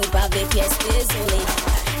vini nou pave pièce désolé.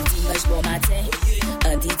 Dimanche bon matin,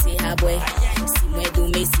 un diti habwe. Si mwen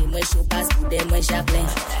doume, si mwen chopas, boude mwen chaplain.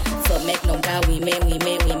 Faut mek non ka wime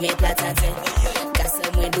platate.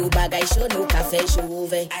 Kase mwen dou bagay show nou ka fe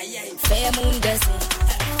jouve. Fair moon desert,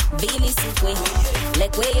 vini sikwe.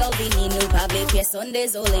 Lekwe yo vini nou pave pièce on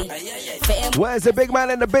désolé. Where's the big man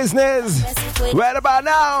in the business? Right about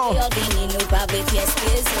now.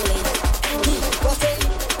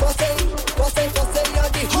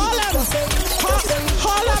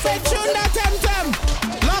 Hold up and tune that temtem.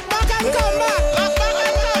 Lock back and come back. Lock back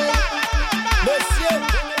and come back.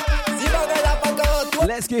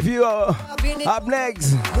 Let's give you up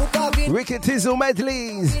next. Ricky Tizzle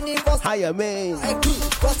medleys. Hiya, man.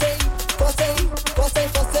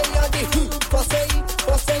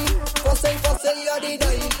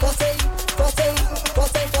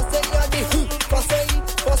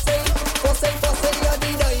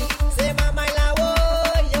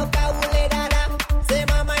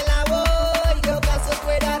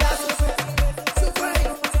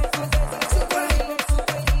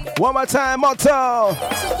 One more time, motto.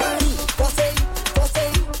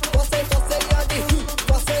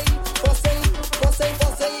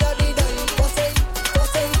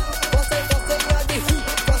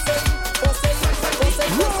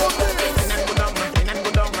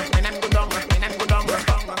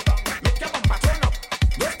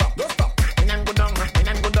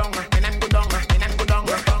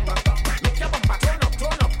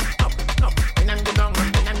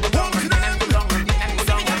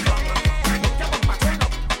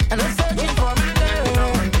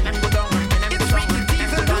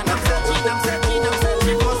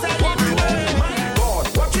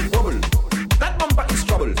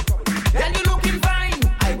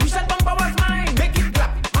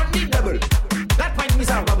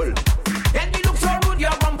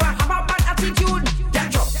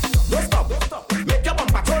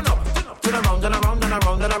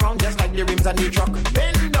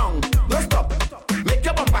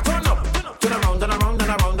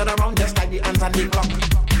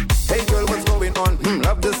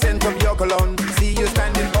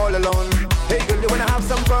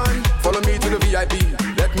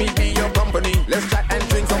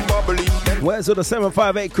 To the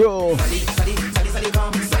 758 crew.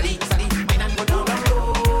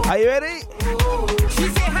 Are you ready?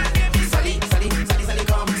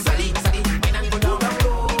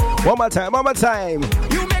 One more time, one more time.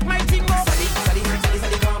 You make my team go.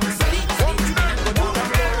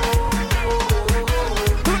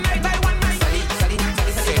 Tonight I want my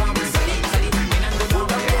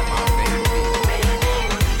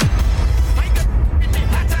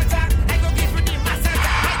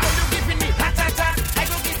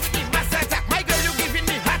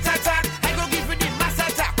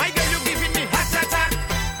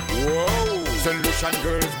Solution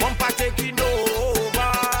girls, bumper taking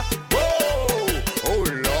over. Whoa, oh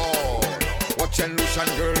Lord. Watch Solution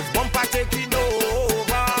girls, bumper taking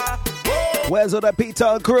over. Whoa. Where's all the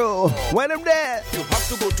Peter crew? When I'm there. You have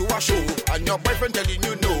to go to a show and your boyfriend telling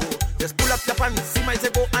you no. Just pull up your pants, see my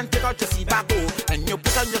go and take out your CBACO. And you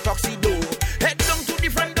put on your tuxedo. Head down to the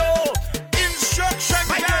front door. Instruction.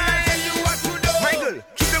 My girl, I tell you what to do. My girl,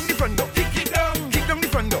 kick down the front door. Kick it down. Kick down the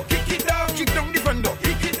front door. Kick it down. Kick down the front door.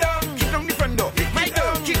 Kick it down. Kick down the front door. My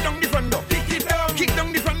girl, kick down the front door. Kick it down. Kick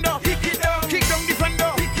down the front door. Kick it down. Kick down the front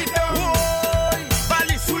door. Kick it down. Whoa,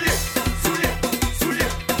 Bali Sule, Sule, Sule,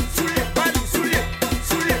 Sule, Bali Sule,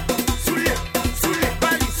 Sule, Sule, Sule,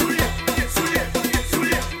 Bali Sule, Sule,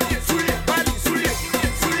 Sule, Sule, Bali Sule,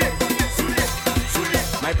 Sule, Sule, Sule.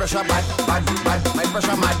 My pressure bad, bad, bad. My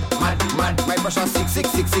pressure mad, mad, mad. My pressure sick, sick,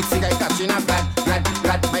 sick, sick, sick. I catching a glad, glad,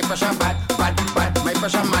 glad. My pressure bad, bad, bad. My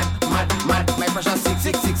pressure mad, mad, mad. My pressure sick,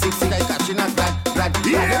 sick, sick, sick, sick. I catching a glad, glad.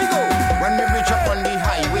 Yeah. Here we go. When we reach up on the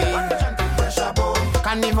highway,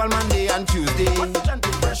 Carnival Monday and Tuesday.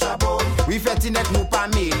 We fetting at Mupa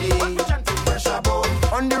Mele.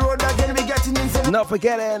 On the road again, we getting in. Not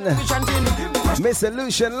forgetting Miss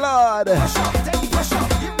Illusion Lord.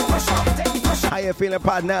 How you feeling,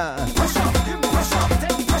 partner?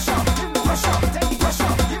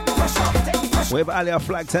 With Alia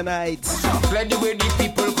Flag tonight. Let the way the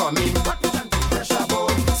people coming.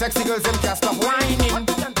 Sexy girls them can't stop whining.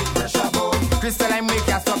 Crystal and we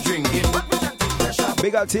can't stop drinking.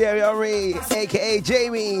 Big up Thierry Henry, aka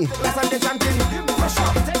Jamie.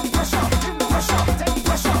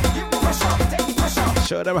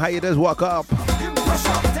 Show them how you just walk up.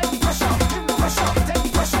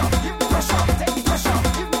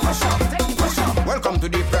 Welcome to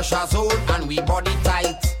the pressure zone and we body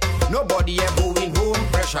tight. Nobody ever going home,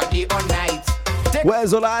 pressure day or night.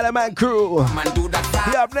 Where's all the Island Man crew? Man, do that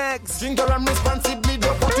fast. Be up next. Drink around responsibly,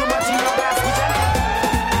 don't put too much in your glass.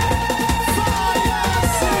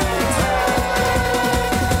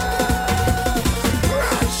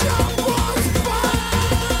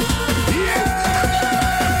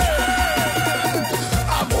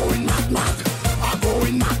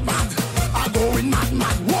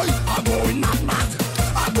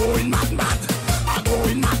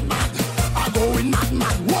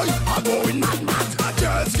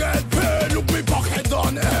 Just get paid, look me pocket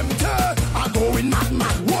on empty. I going mad,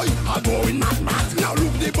 mad, boy. I going mad, mad.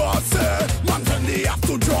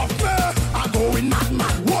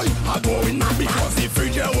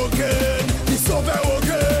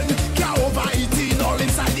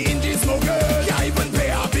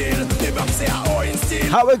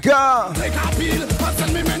 How it go? Take a pill, but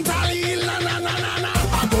send me mentally ill. Na na na na na.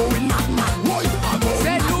 I'm going mad, boy. I'm going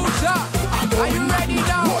Say loser, are you ready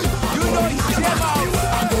now? You know it's Jam House.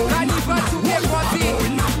 Carnival 2K14.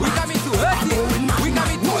 We coming to hurt it. We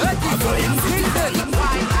coming to hurt it. Listen,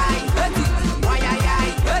 why I hurt it? Why I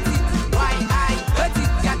hurt it? Why I hurt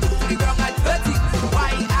it? Get to the ground and hurt it.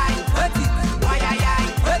 Why I hurt it? Why I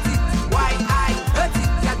hurt it? Why I hurt it?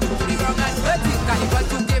 Get to the ground and hurt it. Carnival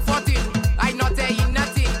 2K14. I not saying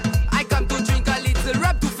nothing. I come to drink a little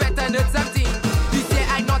rub to fat and hurt something. This year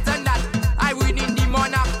I not done that. I win in the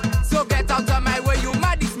monarch. So get out of my way. You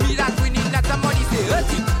mad? It's me that winning. That somebody say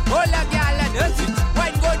hurt it. Hold a girl and hurt it.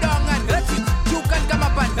 Wine go down and hurt it. You can come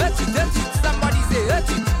up and hurt it. Hurt it. Somebody say hurt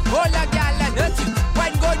it. Hold a girl and hurt it.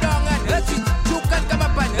 Wine go down and hurt it. You can come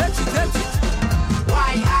up and hurt it. Hurt it.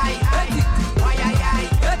 Why I hurt it? Why I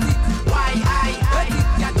hurt it? Why I hurt it?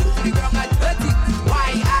 Get to the ground and hurt it.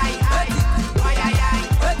 Why I hurt it? Why I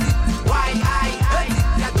hurt it? Why I hurt it?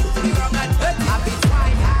 Get to the ground and hurt it. A bit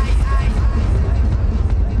why I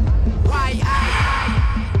why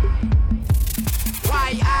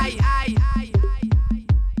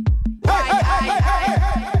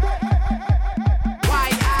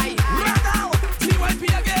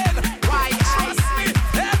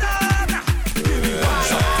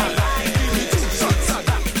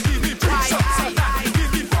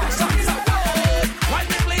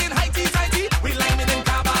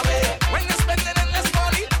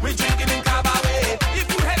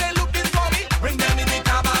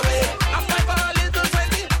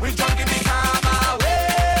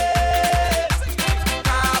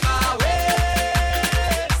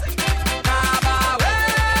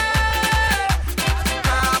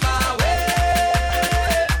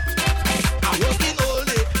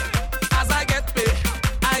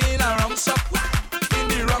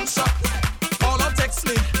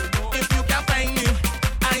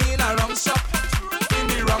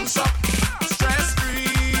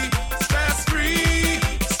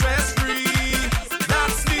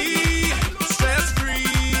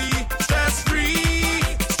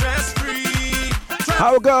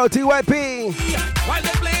How it go, TYP? While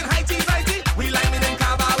they're playing high tea, we liming in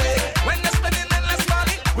Cabaret. When they're spending endless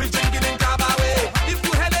money, we drinking in Cabaret. If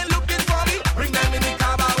you had looking for me, bring them in the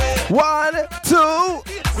Cabaret. 1, 2.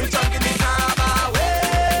 We drinking in Cabaret.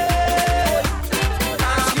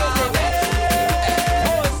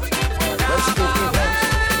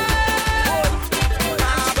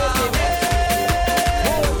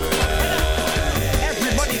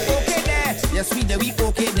 Everybody okay there? Yes, we there, we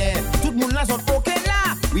okay there. Tout le monde là, sont okay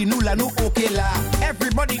là. Oui, nous là, nous okay là.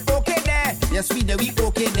 Everybody okay there? Yes, we there, we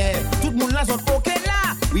okay there. Tout le monde là, sont okay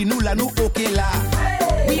là. Oui, nous là, nous okay là.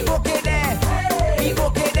 We okay there. We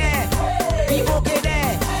okay there. We okay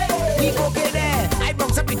there. We okay there. I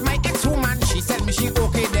broke up with my ex-woman. She said me she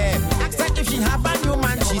okay there. Asked her if she have a new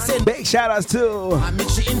man. She said big shout outs to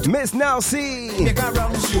Miss Nelsie.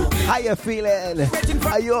 How you feeling?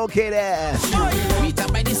 Are you okay there? Meet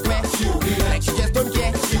up by the square. Like she just don't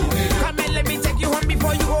care. Come and let me take you home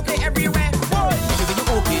before you okay everywhere. Anyway you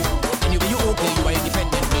okay. Anyway you okay. You are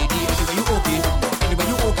independent lady. Anyway you okay. Anyway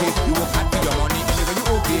you okay. You work hard for your money. Anyway you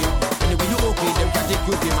okay. Anyway you okay. Them can take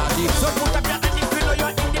you to Marty. So put up your hand if you know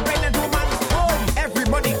you're independent woman.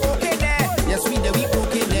 Everybody okay there. Yes we there we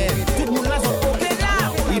okay there. Tout le monde là sont okay là.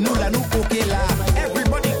 Oui nous là nous okay là.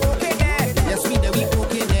 Everybody okay there. Yes we there we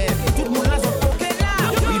okay there. Tout le monde là sont okay là.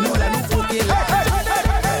 Oui nous là nous okay là.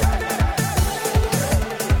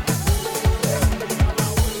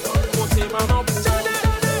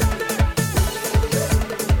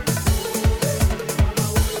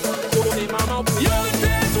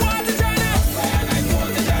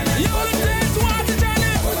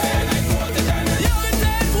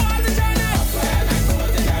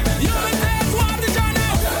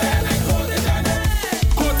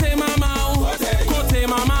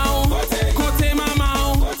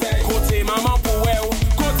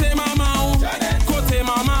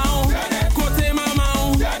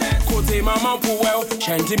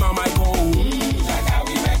 Chanty maman est con.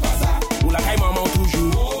 Ou la caille maman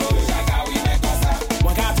toujours.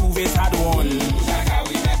 Moi qu'a trouvé ça drôle.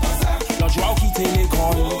 L'autre joie quitter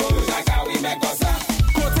l'école.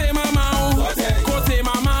 Côté maman, côté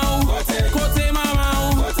maman, côté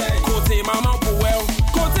maman, côté maman pour elle.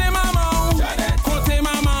 Côté maman, côté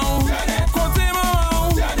maman, côté maman,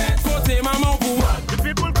 côté maman pour elle. The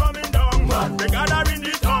people coming down, they gather in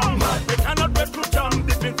the town. They cannot wait to jump,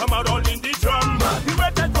 the thing come out all in the drum. We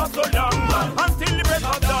waited for so long.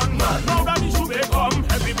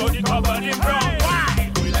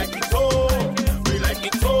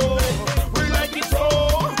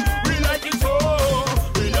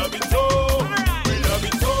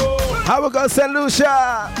 got St.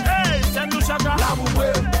 Lucia. Hey, St. Lucia,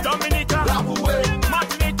 Dominica,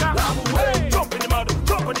 Martinica, jump in the mud,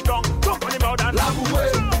 jump on the ground, jump on the mud, and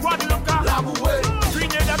Guadeloupe,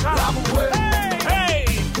 Trinidad, hey,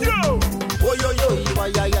 yo. Oh yo yo,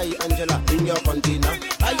 ay ay ay, Angela, in your container.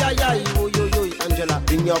 Ay ay ay, oh yo yo, Angela,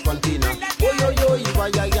 in your container. Oh yo yo,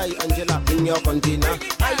 ay ay ay, Angela, in your container.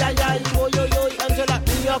 Ay ay ay, oh yo yo, Angela,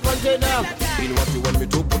 in your container. In what you want me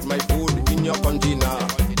to put my food in your container.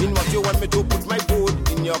 In what you want me to put my food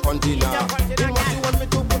in your container. In what you want me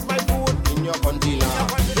to put my food in your container.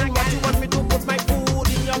 In what you want me to put my food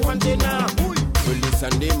in your container. Early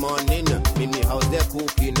Sunday morning, in the house they're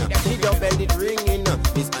cooking. If your bell is ringing,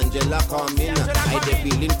 Miss Angela coming. I dey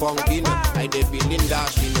feeling funkin', I dey feeling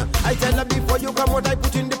dashing. I tell her before you come out, I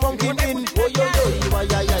put in the pumpkin in. Oh yo yo, ay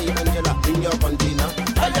ay ay, Angela, in your container.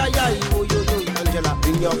 Ay ay ay, oh yo yo, Angela,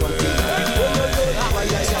 in your container. Oh yo yo, ay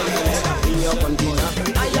ay ay, Angela, in your container.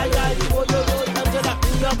 Ay ay ay, oh yo yo, Angela,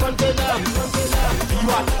 in your container. You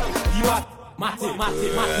are, Mate. You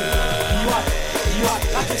are,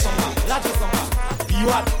 Laje Samba. You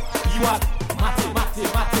are, Mate.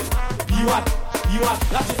 You are,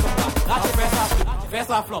 Laje Samba. Laje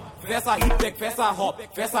Versa flop, Versa hip deck, Versa hop,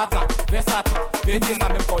 Versa tap, Versa tap. Vete sa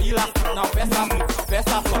même quand il a now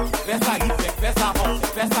Versa flop, Versa hip deck, Versa hop,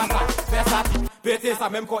 Versa tap, Versa tap. Vete sa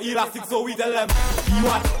même quand il a six, so we tell them. You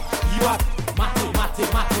are, Mate.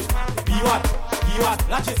 You are,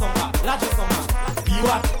 Laje Samba. You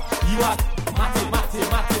are, Mate.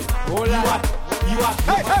 Oh la. You are,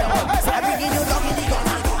 I bring you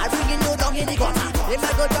dog in the corner. They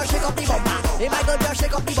might go just shake up the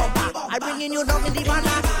bumper. I bring in you dog in the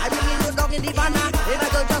banner. They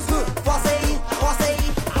might go just force it.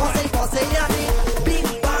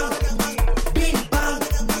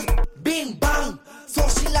 Bing bang. So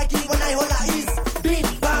she like it when I hold her is bing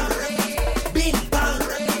bang.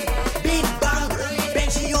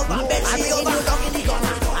 Bend she over. I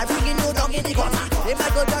bring in you dog in the corner. They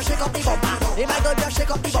might go just shake up the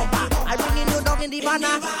bumper. I bring in you dog in the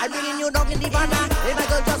banner. They might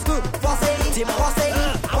go just force it.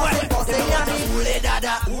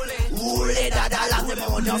 Ule dada, las de me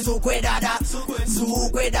just sukwe dada,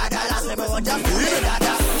 las de me just ule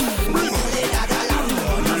dada, las de me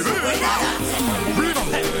just sukwe dada.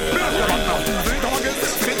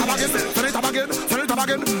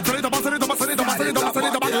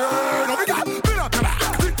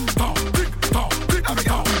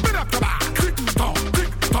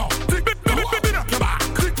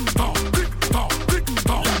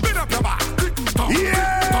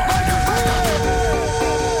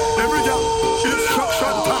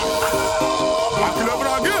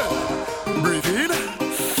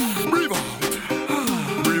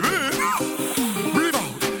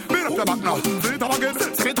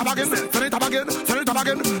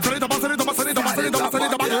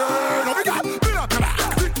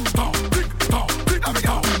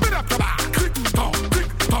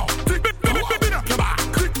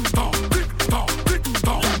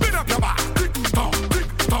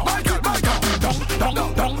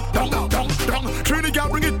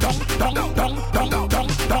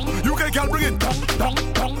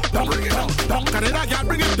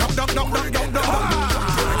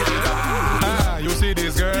 You see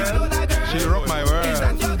this girl? She rock my world.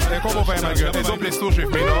 Hey, come over here, my girl. There's no place to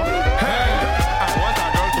shift me, no? Hey, I want a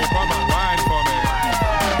girl to come and wine for me.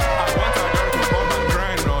 I want a girl to come and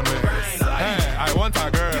grind on me. Hey, I want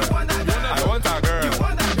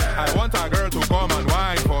a girl to come and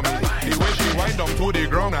wine for me. The way she wind down to the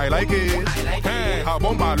ground, I like it. Hey, her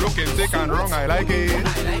bumper looking thick and wrong, I like it.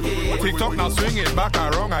 TikTok now swing it back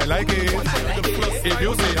and wrong, I like it. If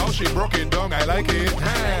you see how she broke it down, I like it.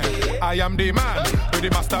 Hey, I am the man with the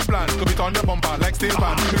master plan to beat on your bumper like steel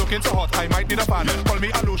pan. You looking so hot, I might need a fan. Call me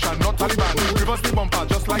Alushan, not Taliban. Reverse the bumper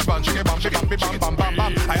just like Van. Shake it, bam, bam, bam,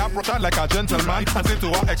 bam. I approach her like a gentleman and say to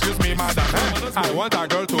her, excuse me, madam. Hey, I want a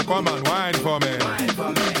girl to come and wine for me.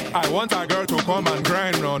 I want a girl to come and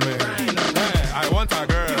grind on me. Hey, I want a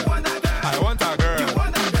girl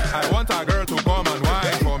to come and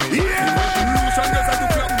wine for me. Russian girls like to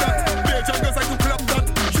clap that. Belgian girls like to clap that.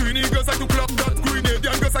 Trini girls like to clap that.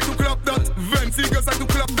 Grenadian girls like to clap that. Vinci girls like to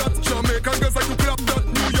clap that. Jamaican girls like to clap that.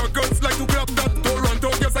 New York girls like to clap that. Toronto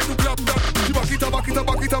girls like to clap that. She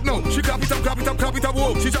back it up now. She clap it up,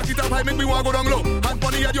 whoa. She jack it up high, make me want go down low. Hand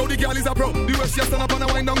on the head, yo, the girl is a pro. The way she stand up and a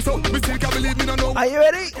wind down so. Me still can't believe me, no know. Are you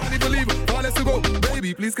ready? Can't believe it. Oh, let's go.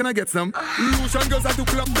 Baby, please can I get some? Russian girls like to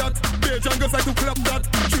clap that. Belgian girls like to clap that.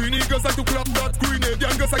 Trini girls like to clap that.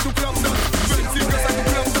 Grenadian girls like to clap that. Vinci girls like to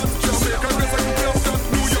clap that. Jamaican girls like to clap that.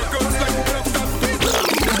 New York girls like to clap that.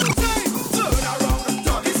 Turn around,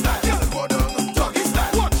 doggy style. Go down, doggy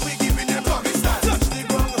style. What we giving them?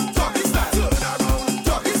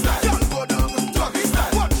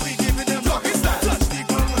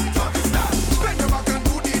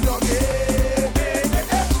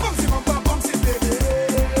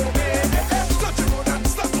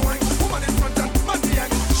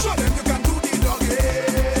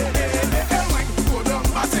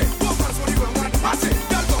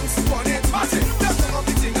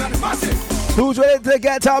 Who's ready to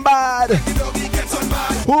get on bad?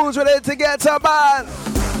 Who's ready to get on bad?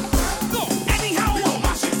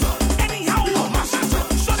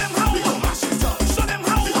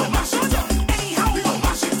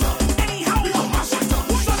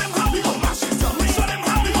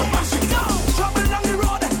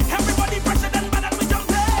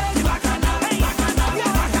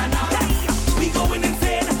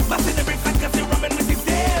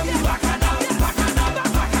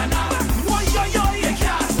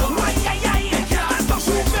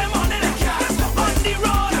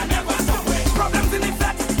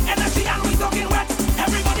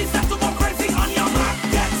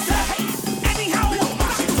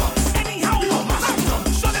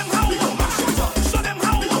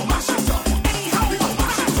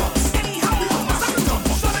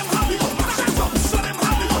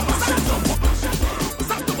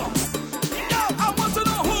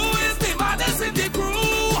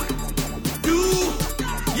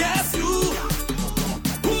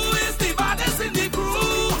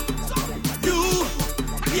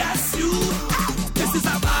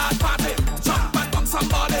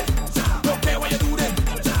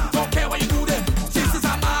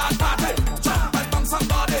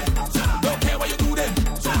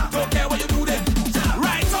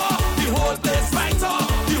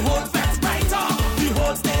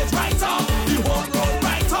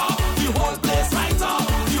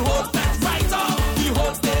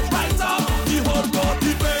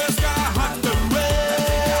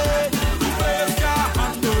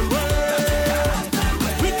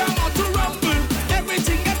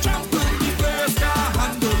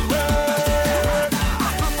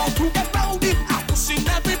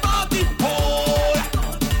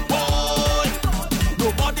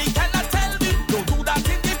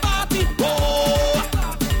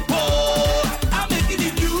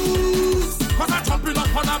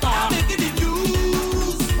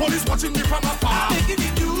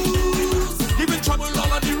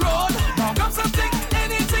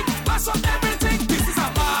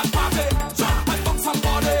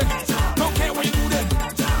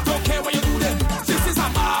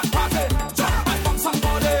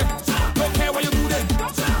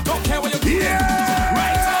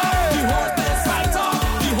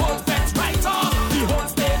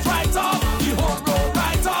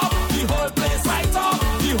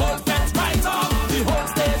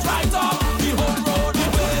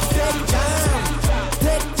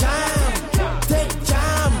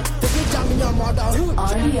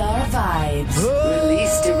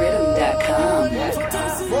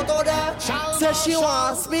 She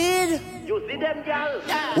want speed. You see them girls?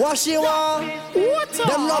 What she want? What?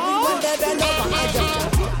 Them love it when they bend over. I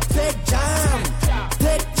just take jam,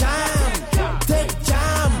 take jam, take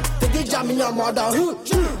jam. Take the jam in your mother.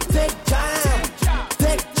 Take jam,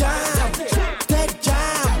 take jam, take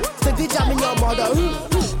jam. Take the jam in your mother.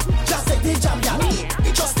 Just take the jam, girl.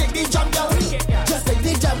 Just take the jam, girl. Just take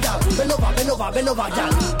the jam, girl. Bend over, bend over, bend over,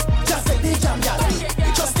 girl. Just take the jam, girl.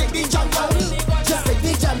 Just take the jam, girl. Just take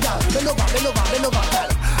the jam, girl. Bend over, bend over, bend over, girl.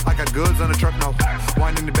 I got goods on the truck now.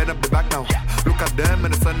 Wine in the bed up the back now. Look at them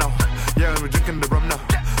in the sun now. Yeah, we're drinking the rum now.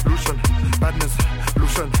 Lucian, badness,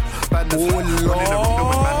 Lucian, badness. Oh,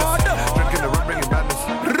 Lord. Drinking the rum, bringing badness.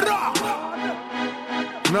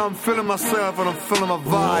 Now I'm feeling myself and I'm feeling my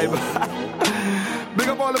vibe. Big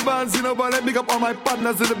up all the bands, you know, but let big up all my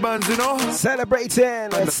partners in the bands, you know. Celebrating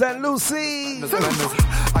at St. Lucie.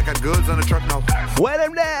 I got goods on the truck now. Where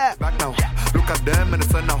them there? Back now. Look at them in the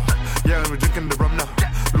sun now. Yeah, we're drinking the rum now.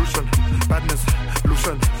 Lucian, badness,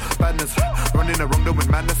 Lucian, badness. Running around doing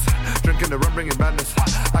madness. Drinking the rum, bringing badness.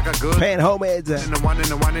 I got goods. Paying homage. In the one, they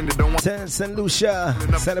don't want. St. Lucia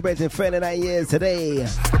celebrating 39 years today.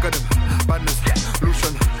 Look at them, badness,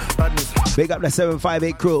 Lucian, badness. Big up the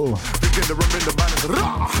 758 crew. Drinking the rum, bringing the badness.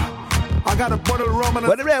 I got a bottle of rum and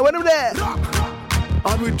what them there? What them there?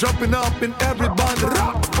 And we jumping up in every band.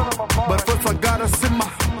 But first I gotta sing my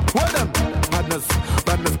what them? Badness,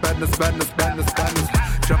 badness, badness, badness, badness, badness.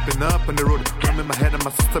 Jumping up on the road, drum in my head and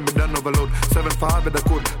my system be done overload. 7.5 with the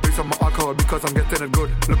code, based on my alcohol because I'm getting it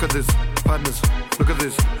good. Look at this, badness, look at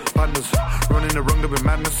this, badness. Running around doing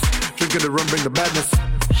madness, drinking the rum, bring the badness.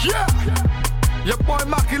 Yeah, your boy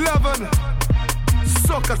Mac 11,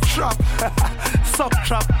 sucker trap, suck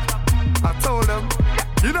trap. I told them,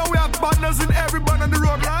 you know we have partners in every band on the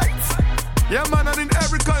road, right? Yeah, man, and in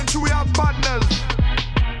every country we have partners.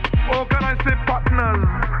 Or can I say partners?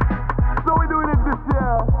 So we're doing it this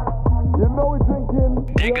year. You know we're drinking.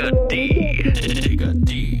 Digga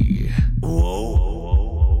D.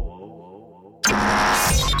 Whoa.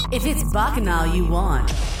 If it's Bacchanal you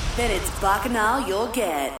want, then it's Bacchanal you'll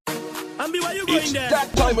get. I'm It's that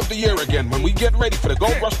time of the year again when we get ready for the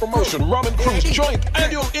Gold Rush Promotion Rum and Cruise joint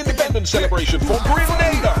annual independence celebration for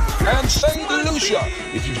Grenada and St. Lucia.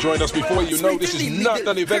 If you've joined us before, you know this is not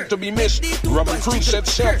an event to be missed. Rum and Cruise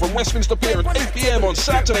sets sail from Westminster Pier at 8 p.m. on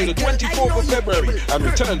Saturday the 24th of February and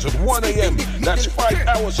returns at 1 a.m. That's 5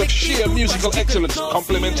 hours of sheer musical excellence,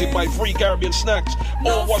 complemented by free Caribbean snacks,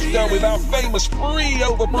 all washed down with our famous free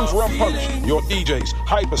overproof rum punch. Your DJs,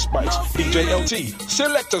 Hyper Spice, DJ LT,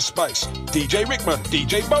 Selector Spice, DJ Rickman,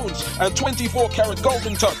 DJ Bones, and 24-karat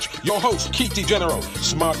Golden Touch. Your host, Keity General.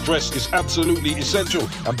 Smart dress is absolutely essential,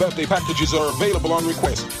 and birthday packages are available on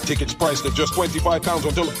request. Tickets priced at just £25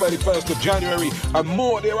 until the 31st of January, and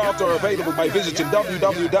more thereafter are available by visiting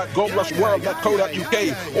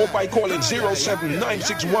www.goldrushworld.co.uk or by calling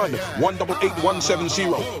 07961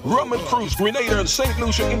 188170. Rum and Cruise, Grenada and St.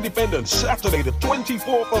 Lucia Independence, Saturday the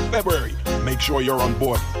 24th of February. Make sure you're on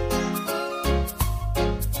board.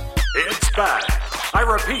 It's back. I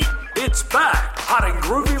repeat, it's back. Hot and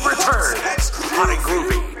Groovy returns. Hot and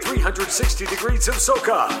Groovy, 360 degrees of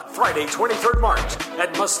soca. Friday, 23rd March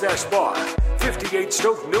at Mustache Bar, 58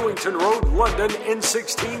 Stoke Newington Road, London,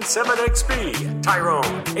 N16 7XB.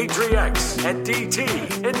 Tyrone, Adriex, and DT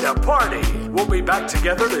in the party. We'll be back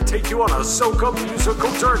together to take you on a soca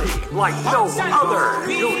musical journey like no other.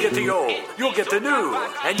 You'll get the old, you'll get the new,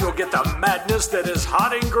 and you'll get the madness that is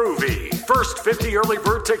Hot and Groovy. First 50 early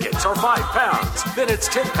bird tickets are £5. Then it's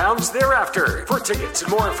 £10 thereafter. For tickets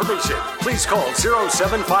and more information, please call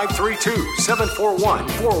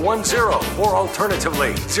 07532-741-410 or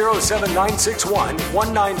alternatively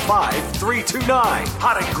 07961-195-329.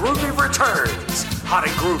 Hot and Groovy returns. Hot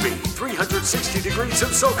and Groovy, 360 degrees of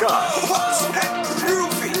soca.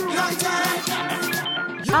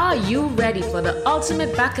 Are you ready for the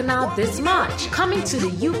ultimate bacchanal this March? Coming to the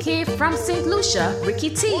UK from St. Lucia, Ricky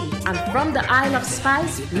T. And from the Isle of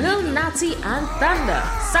Spice, Lil Natty and Thunder.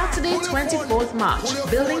 Saturday, 24th March,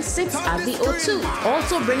 Building 6 at the O2.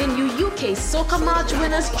 Also bringing you UK Soca March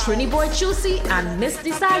winners Trini Boy Juicy and Miss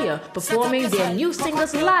Desire, performing their new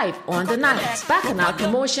singles live on the night. Bacchanal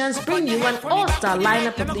Promotions bring you an all-star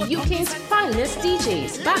lineup of the UK's finest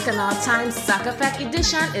DJs. Bacchanal Times Sackafak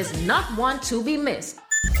Edition is not one to be missed.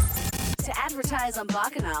 To advertise on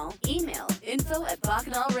Bacchanal, email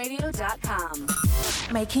info@bacchanalradio.com.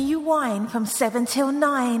 Making you wine from 7 till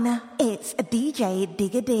 9. It's DJ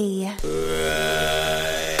Digga D.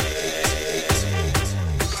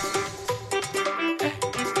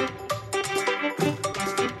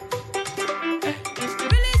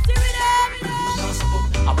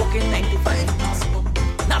 I walk in 95,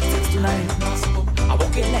 not 6 to 9. I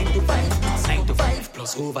walk in 9 to 5, 9 to 5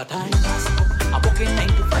 plus overtime. I walk in 9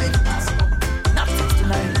 to 5, not 6 to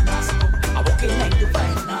 9. I walk in 9 to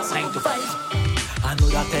 5, 9 to 5. I know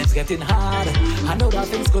that time's getting hard. I know that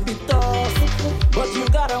things could be tough, but you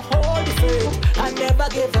gotta hold the faith and never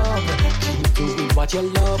give up. Choose to be what you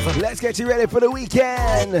love. Let's get you ready for the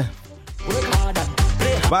weekend. Work hard and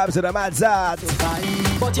play hard. Vibes of the Mad Zad.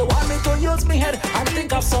 But you want me to use me head and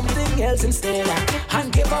think of something else instead.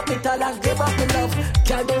 And give up me talent, give up me love.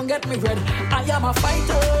 Girl, don't get me red. I am a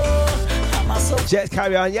fighter. I'm a soldier. Just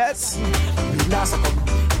carry on, yes?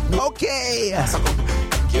 Okay.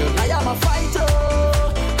 Girl, I am a fighter.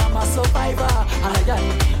 I'm a survivor. And I am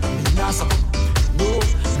me not succumb. No,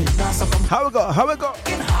 me not succumb. How we go? How we go?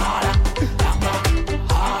 Working harder,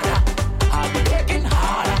 harder. I'll be working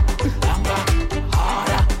harder,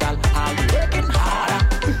 harder. Girl, I'll be working harder,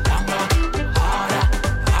 harder.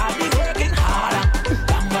 I'll be working harder,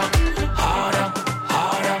 harder.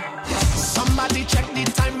 Somebody check the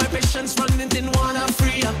time, my patience running thin, wanna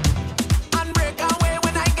free up and break away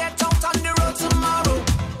when I get out on the road tomorrow.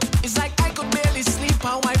 It's like I could barely sleep,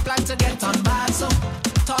 how I plan to get on bad, so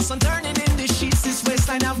toss and turning in the sheets, this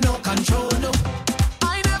waistline have no control, no.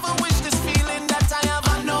 I never wish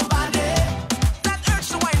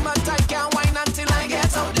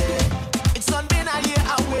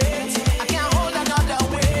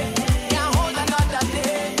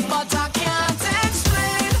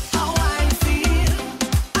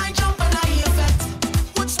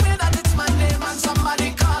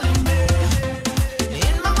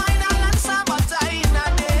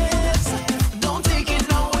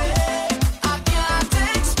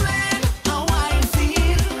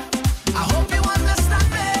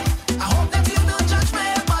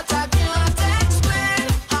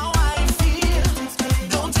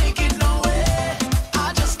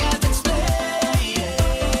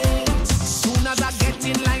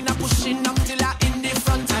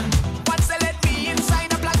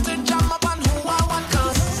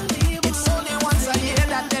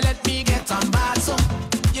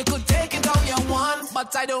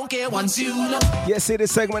I don't care once you know. You see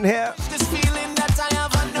this segment here? This feeling that I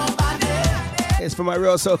have on nobody. It's for my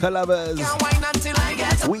real soca lovers. Can't wine until I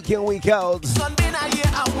get Week in, week out. Sunday night,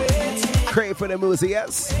 yeah, I wait. Crave for the music,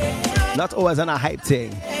 yes? Not always on a hype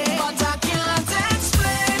thing. But I can't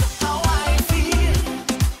explain how I feel.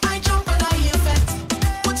 I jump and I effect.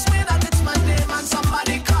 Puts me that it's my name and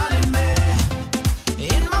somebody calling me.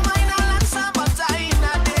 In my mind I'll answer, but I in a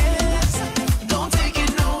daze. Don't take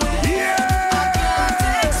it nowhere. Yeah! I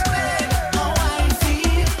can't explain how I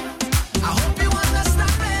feel. I hope you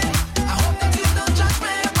understand me. I hope that you don't judge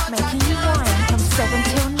me. But Making you wine from 7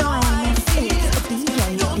 till 9. It's a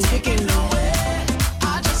DJ. don't take it nowhere. I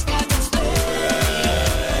just can't explain.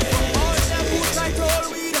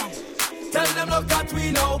 Tell them look at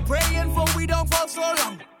we now, praying for we don't fall so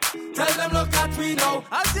long. Tell them look at we now,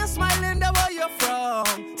 as you smiling there where you from.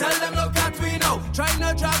 Tell them look at we now, trying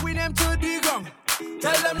to drag with them to the ground.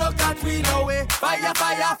 Tell them look at we now, fire,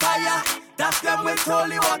 fire, fire. Dash them with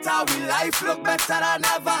holy water, we life look better than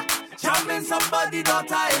ever. Jamming somebody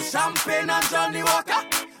daughter is champagne and Johnny Walker.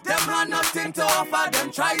 Them had nothing to offer,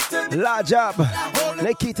 them try to Large up.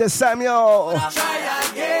 Nikita Samuel. try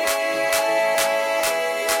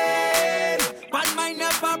again. But my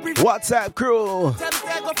never prevail. What's up, crew?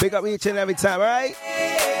 Pick up each and every time, right?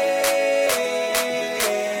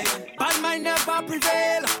 But my never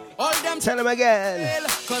prevail. All them Tell them again.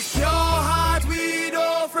 Cause pure heart we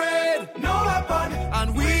don't afraid. No weapon.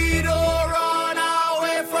 And we don't run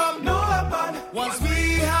away from no weapon. Once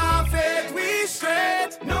we have faith we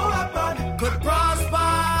straight. No weapon. Could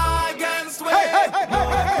prosper against way. No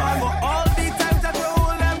weapon. For all the times that we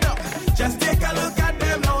hold them down. Just take a look at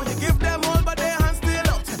them now. You give them all but their hands still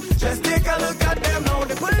out. Just take a look at them now.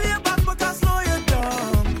 They pull you back because slow you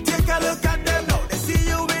down. Take a look at them now. They see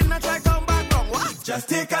you win and try come back wrong. What? Just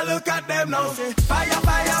take a look at them now. Say fire,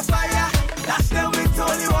 fire, fire. Dash them with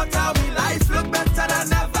holy water. We life look better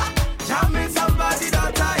than ever. Jamming somebody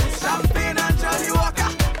daughter is champagne and Johnny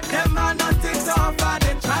Walker. Them are nothing to offer.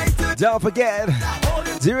 They try to Don't forget,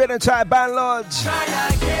 Zero and Try Band Lodge,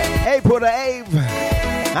 April the 8th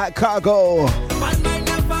at Cargo.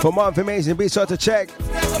 For more information, be sure to check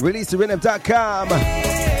releasetherhythm.com,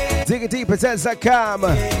 diggadeepresents.com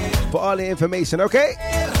for all the information, okay?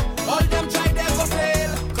 all them try them go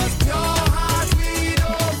fail. Cause pure heart we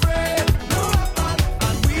don't afraid. No weapon.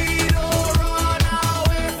 And we don't run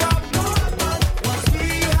away from no weapon. Once we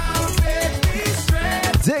have faith we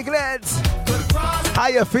straight. Diglets, how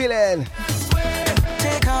you feeling?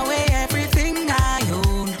 Take away everything I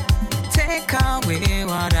own. Take away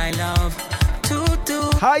what I love to do.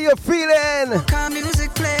 How you feeling? Come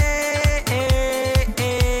music play,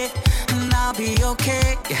 and I'll be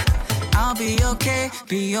okay. I'll be okay,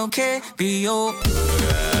 be okay, be okay.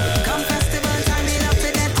 Come festival time, we love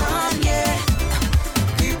to get on, yeah.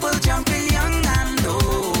 People jumping young and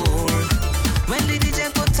old. When the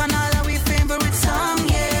DJ puts on all our favorite song,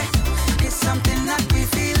 yeah. It's something that we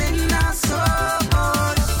feel in our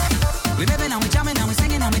soul. We living and we jamming and we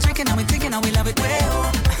singing and we drinking and we thinking and we love it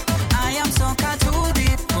well. I am so caught to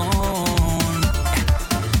the bone.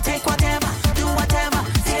 Take whatever, do whatever,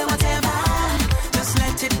 say whatever. Just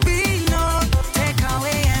let it be known. Take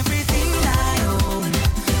away everything I own.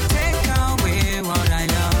 Take away what I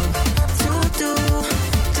love to do.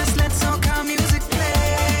 Just let soca music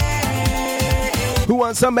play. Who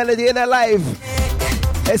wants some melody in their life?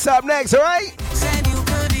 It's up next, alright? Said you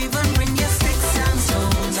could even bring your sticks and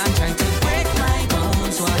stones and try to break my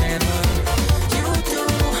bones. Whatever you do,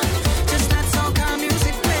 just let soca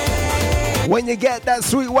music play. When you get that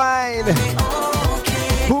sweet wine,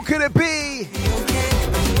 who could it be?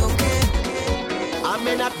 I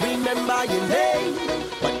may not remember your name,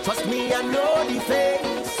 but trust me, I know the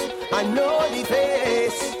face. I know the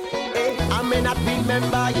face. Hey, I may not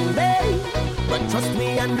remember your name, but trust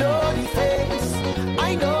me, I know the face.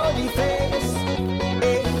 I know the face.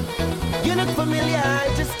 Hey, you look familiar,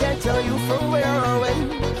 I just can't tell you from where or when.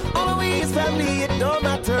 Always family, it don't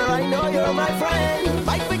matter. I know you're my friend.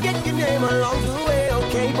 Might forget your name along the way,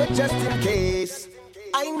 okay, but just in case,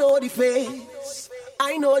 I know the face.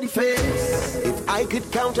 I know the face. If I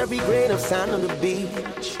could count every grain of sand on the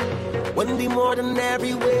beach, wouldn't be more than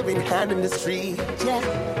every waving hand in the street. Yeah.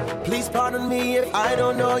 Please pardon me if I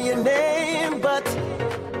don't know your name, but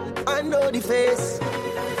I know the face.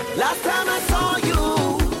 Last time I saw you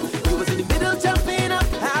was in the middle jumping up,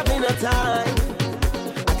 having a time.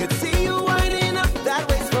 I could see you winding up that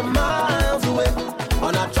waist from miles away.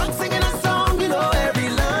 On our trunk singing a song, you know every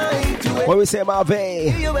line to it. What we say about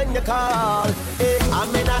Bay? You when you call, I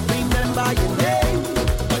may not remember your name,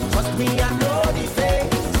 but trust me, I know the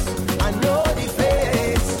face. I know the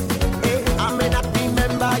face. I may not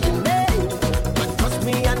remember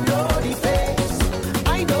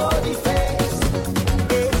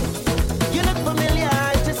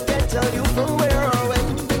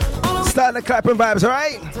the clapping vibes,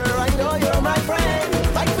 alright? I know you're my friend.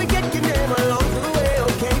 I forget your name along the way,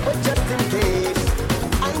 okay? But just in case,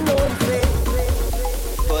 I know I'm fake.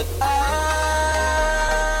 But I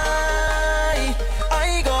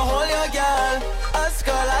go hold your girl as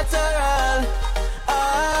collateral.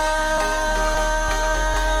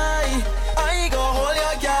 I go hold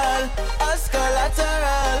your girl as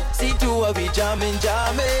collateral. See two of we jamming.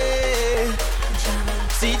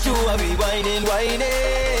 See two of we whining.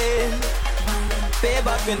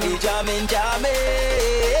 Payback when we jamming.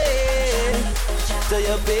 So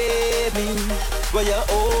you pay me what you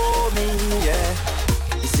owe me, yeah.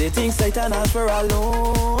 You say things like an ask for a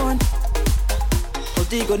loan. But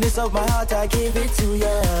the goodness of my heart, I gave it to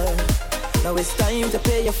you. Now it's time to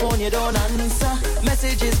pay your phone, you don't answer.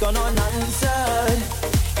 Messages gone unanswered.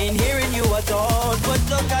 Ain't hearing you at all, but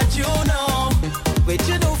look at you now. With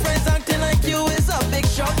your new friends acting like you is a big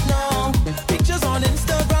shock now. Pictures on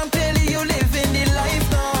Instagram, clearly you living the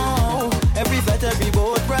life now. Every vet, every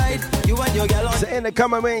boat ride, you and your gal on. So in the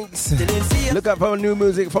coming weeks, look up for new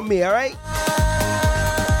music from me, alright?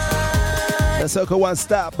 The Soca One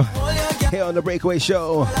Stop here on the Breakaway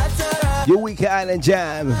Show. Your Weekend Island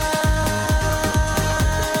Jam.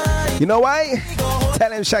 You know why?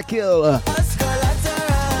 Tell him Shaquille.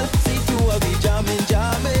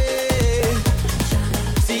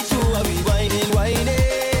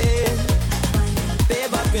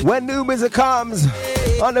 When new music comes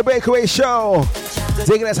on the Breakaway Show,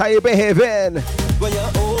 taking us how you behaving.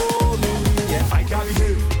 I can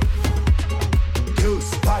behave. Girls,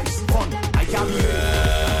 spice, fun. I can behave.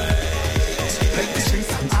 Make the strings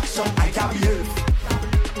and action. I can behave.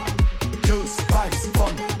 Girls, spice,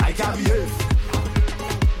 fun. I can behave.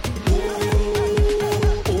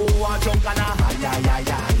 Oh, I jump and I.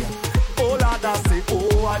 Oh, Lord, I say,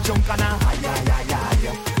 oh, I jump and I.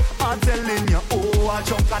 I'm telling you, oh, I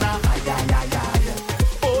jump and I.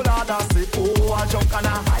 Oh, Lord, I say, oh, I jump and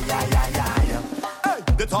I.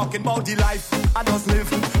 They're talking about the life I just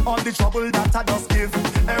live, all the trouble that I just give.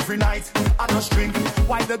 Every night I just drink.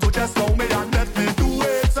 Why they do just know me and let me do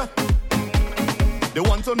it? They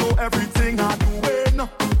want to know everything I'm doing.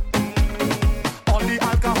 All the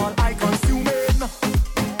alcohol I consuming.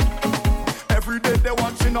 Every day they're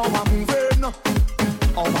watching how I'm moving.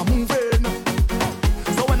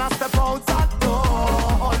 So when I step out that door,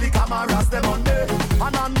 all the cameras them on me,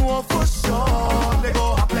 and I know for sure they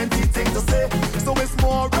go have plenty things to say. So it's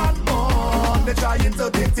more and more they trying to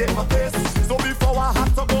dictate my pace. So before I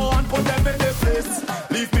have to go and put them in their place,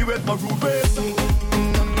 leave me with my rude ways.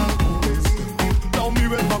 Down me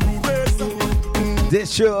with my rude ways.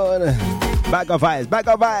 This tune, back of vibes.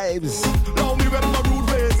 Down me with my rude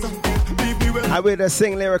ways. Leave me with. I will just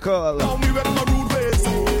sing lyrical. Down me with my rude ways.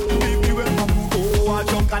 Leave me with my rude. Oh, I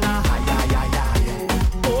jump and I.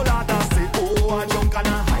 Oh, Lord, I say, oh, I jump and I.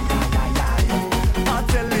 I'm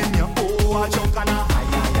telling you, oh, I jump and I.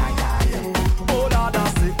 Oh, Lord, I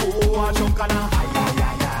say, oh, I jump and I.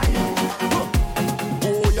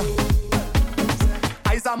 Oh,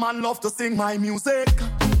 yeah. I's a man love to sing my music.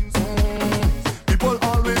 People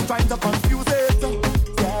always trying to confuse it.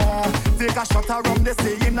 Yeah. Take a shot of rum, they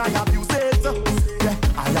saying I abuse it. Yeah,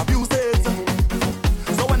 I abuse it.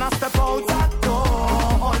 So when I step out that door,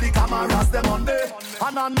 all the cameras them on me,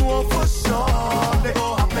 and I know for sure they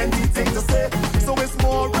go have plenty things to say. So it's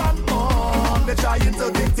more and more they trying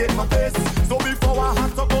to dictate my pace. So before I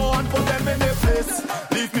have to go and put them in their place,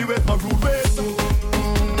 leave me with my rude ways.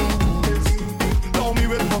 Down me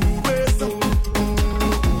with my rude ways.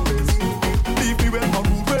 Leave me with my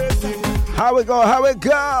rude ways. How we go?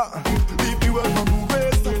 Leave me with my rude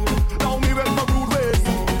ways. Down me with my rude ways.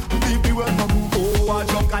 Leave me with my rude. Oh, I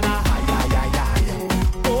jump and I.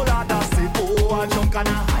 Oh, Lord, I say, oh, I jump and I.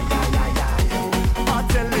 I'm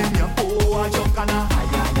telling you, oh, I jump and I.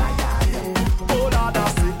 Oh, Lord, I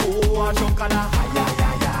say, oh, I jump and I.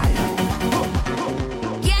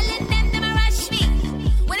 Yelling them a rush me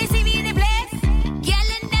when they see me in the place.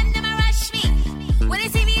 Yelling them a rush me when they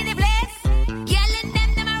see me in the place. Yelling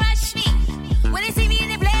them a rush me when they see me in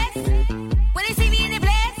the place. When they see me in the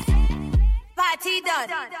place. Party done.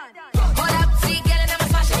 Hold up, see, yelling them a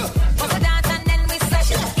smash it. Bust a dance and then we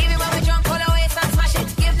smash it. Give it when we drunk, pull away and smash it.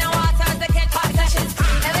 Give no water as the kid pop sessions.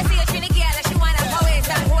 Never see a Trinity girl, she wanna go away.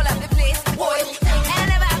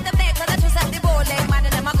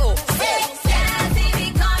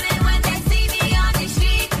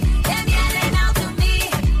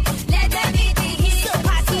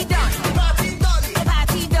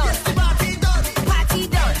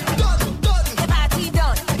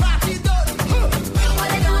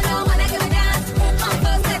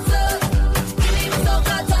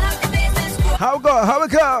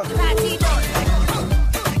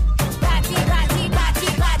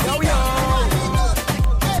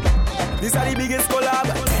 biggest collab.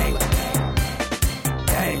 Dang, dang,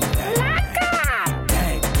 dang,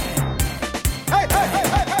 dang. Hey, hey, hey,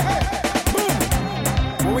 hey, hey, hey. Boom.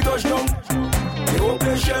 When we touch down, they won't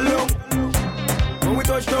play shell long. When we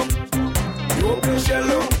touch down, they won't play shell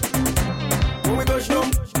long. When we touch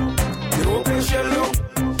down, they won't play shell long.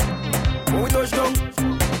 When we touch down,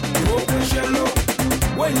 they won't play shell long.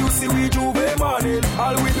 When you see we Juve morning,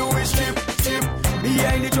 all we do is chip, chip.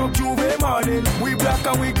 Behind the truck Juve morning, we black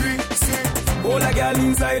and we green, sick. All a girl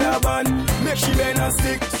inside a van, make she bend and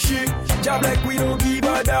stick, shit. Job like we don't give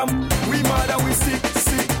a damn, we mad and we sick,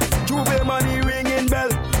 sick. Juve money ringing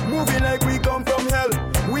bell, moving like we come from hell.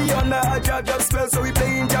 We under a jab spell, so we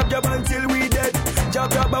playing jab until we dead.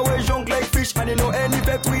 Jab away junk like fish, and you know any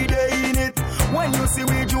bet we day in it. When you see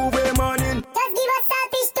we Juve morning, just give us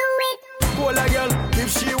selfish to it. All a girl,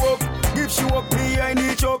 give she walk behind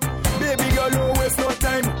the truck. Baby girl, no waste no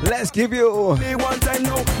time. Let's give you one time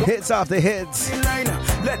now. Hits after hits.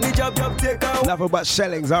 Let me jab take out. Enough about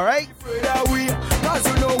shellings, alright? Cause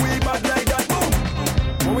you know we bad like that. Boom.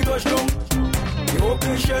 When we touch down, you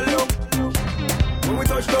open shell down. When we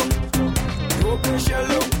touch down, you open shell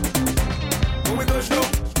down. When we touch down,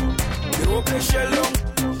 you open shell down.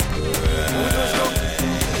 When we touch down,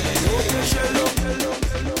 you open shell down.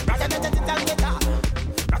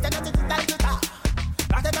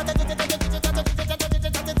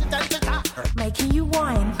 Making you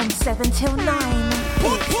wine from 7 till 9.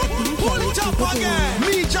 Pull it up again.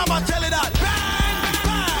 Me Jabba tell it that.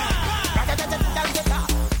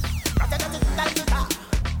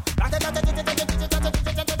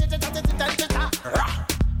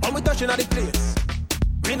 When we touching at the place,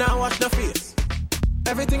 we now wash the face.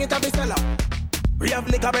 Everything it have be sell out. We have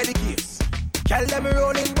liquor by the case. Tell them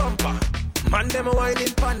rolling bumper. Man them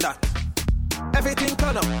whining panda. Everything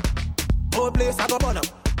turn up. Whole place I go burn up.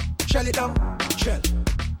 Shell it down, shell.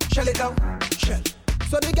 Shell it down, shell.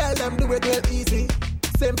 So the girl them do it real easy.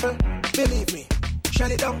 Simple, believe me.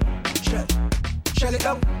 Shell it down, shell. Shell it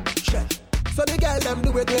down, shell. So the girl them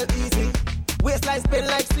do it real easy. Waistline spin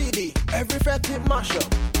like CD. Every fret hit mash up.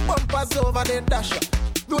 Bumpers over the dash up.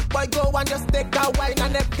 Root boy go and just take a wine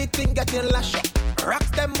and everything getting lash up. Rocks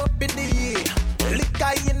them up in the air.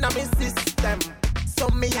 Liquor in my system. So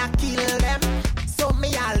me I kill them. So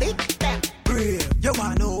me I lick them. Brave. You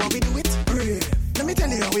wanna know how we do it? Brave. Let me tell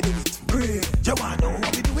you how we do it. Brave. You wanna know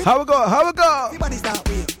how we do it? How we go? How we go? Everybody start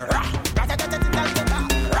with.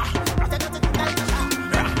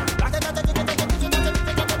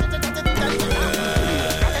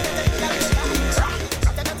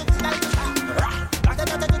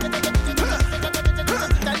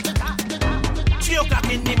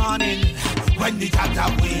 In the morning, when the jobs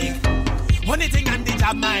are weak, when the thing and the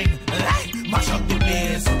job mine, mash up the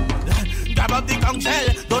place, grab up the conch shell,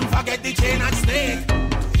 don't forget the chain and snake.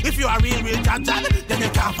 If you are real job, then you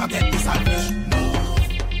can't forget the salvation.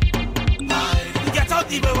 Move, get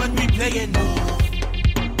out even when we playing.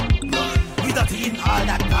 Move, we don't in all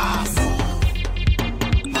that pass.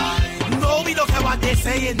 No, we don't care what they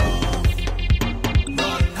saying.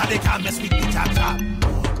 Cause they can't mess with the job.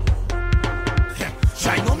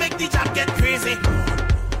 Try no make the job get crazy.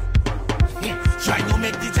 Try no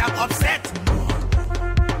make the job upset.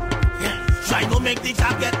 Try no make the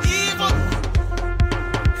job get evil.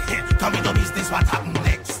 Come with no business what happen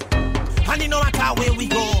next. And you know matter where we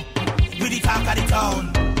go, we the talk of the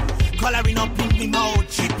town. Coloring up in the mouth,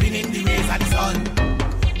 chipping in the rays of the sun.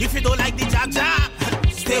 If you don't like the job,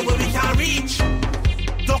 stay where we can reach.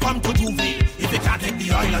 Don't come to Juve if you can't take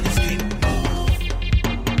the oil on the skin.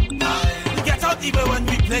 Get out even when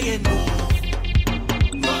we playing.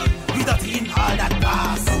 We don't in all that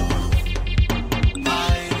pass.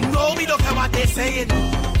 No, we don't care what they saying.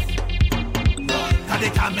 Cause they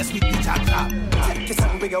can't mess with the job. Take your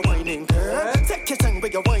time with your whining girl. Take your time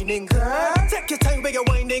with your whining girl. Take your time with your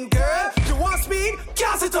whining girl. You want speed?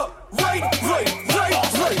 Gas it up. Right.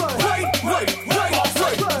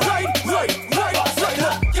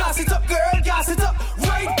 Gas it up, girl. Gas it up.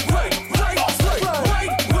 Right.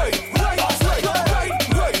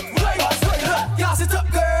 Gas it up,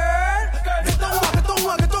 girl.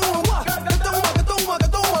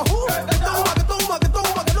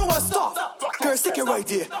 Stop. Girl, stick it right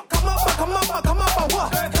there. Come up, what? Come up, what?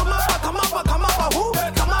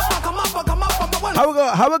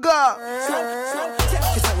 How we go?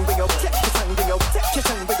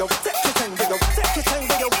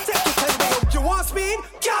 You want speed?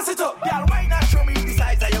 Gas it up.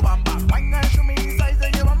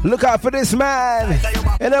 Look out for this man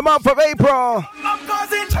in the month of April.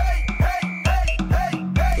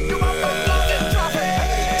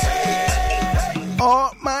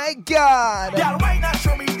 Oh my God.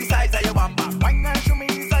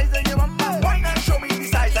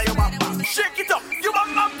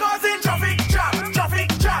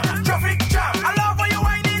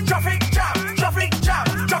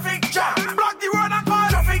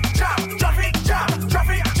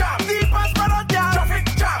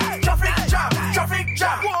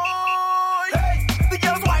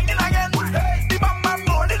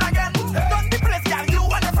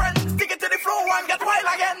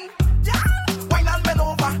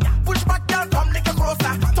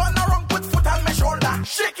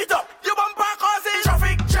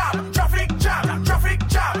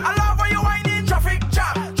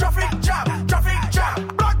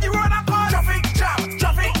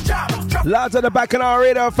 Loud to the Bacchanal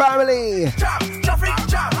Radio family.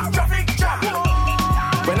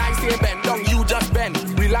 When I say bend down, you just bend.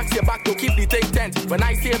 Relax your back to keep the thing tense. When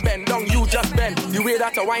I say bend down, you just bend. The way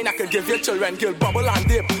that a wine I could give your children, girl, bubble and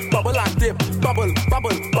dip, bubble and dip, bubble,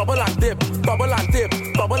 bubble, bubble and dip, bubble and dip,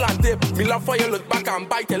 bubble and dip. Me love for you, look back and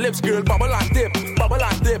bite your lips, girl, bubble and dip, bubble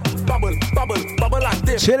and dip, bubble, bubble, bubble and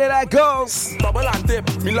dip. Chill it like goes. Bubble and dip.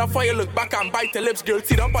 Me love for you, look back and bite your lips, girl.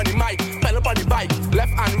 Sit up on the mic, pedal on the bike,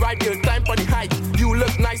 left and right, girl, climb on the height. You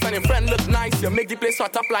look nice and your friend look nice. You make the place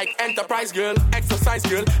hot up like Enterprise, girl. Exercise,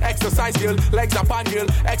 girl. Exercise, girl. Legs up on, girl.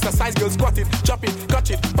 Exercise, girl. Squat it, chop it,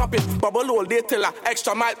 catch it, pop it. Bubble all day till a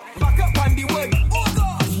extra mile. Back up on the wood. Oh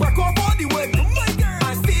God. Back up on the wood. My girl.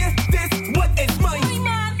 And say this, what is mine? My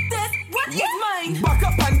man, this, what is mine? Back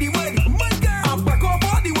up on the wood. My girl. And back up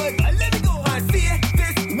on the wood. Let me go. And say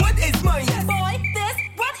this, what is mine? Yes, boy, this,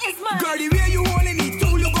 what is mine? Girl, the way you only need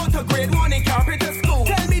two, you go to grade 1 in carpenter school.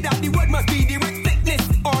 Tell me that the wood must be the right thickness,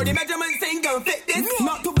 or the measurements ain't gonna fit this.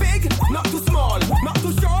 Not too big, not too small, not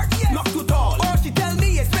too short, not too tall. All she tell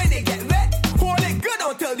me is when they get wet, hold it good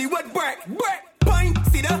until the wood break. Pine,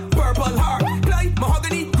 cedar, purple heart, ply,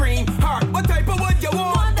 mahogany, green heart. What type of wood you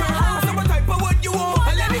want? So what type of wood you want?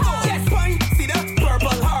 And let me go. Yes, pine, cedar,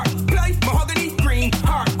 purple heart, ply, mahogany, green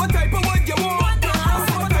heart. What type of wood you want? So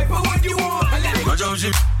what type of wood you want? And let me go.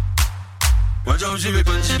 Watch how she be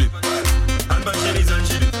punchy dip, and back she is and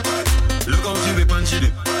she dip. Look how she be punchy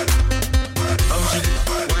dip. How she dip,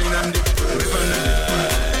 wine and dip, whip and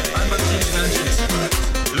dip. And back she is and she dip.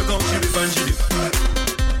 Look how she be punchy dip.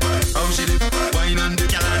 How she dip, wine and dip.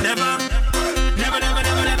 Girl, I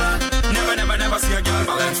never see a girl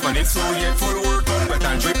balance when it's so yet full work up, wet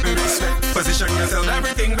and drip with respect. Position yourself,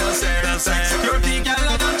 everything well said. Security, girl,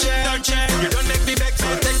 I don't check. You don't make me back, so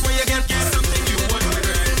take what you get something you want with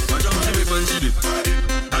her. Watch how she be punchy dip,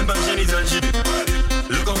 and back she is and she dip.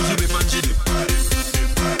 Look how she be punchy dip.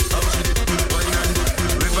 How she dip, wine and dip,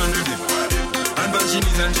 whip and dip. And back she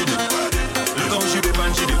is and she dip. Look how she be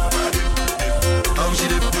punchy dip. How she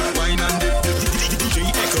dip, wine and dip.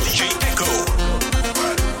 DJ Echo.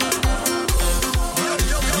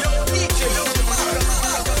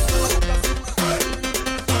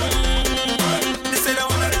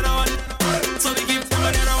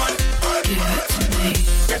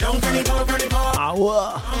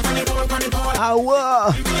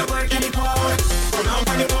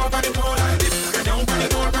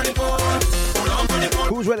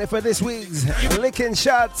 Who's ready for this week's licking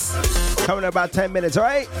shots? Coming in about 10 minutes,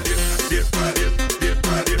 alright?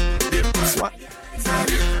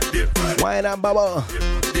 Wine and bubble.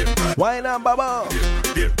 Wine and bubble.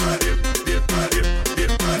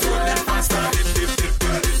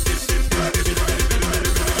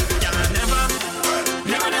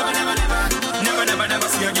 Never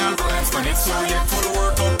see a girl balance when it's so yet full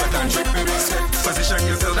work up, but don't drip with respect. Position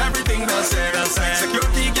yourself, everything well said.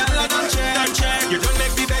 Security, girl, I don't check. You don't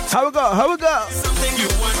make me back. How we go? Something you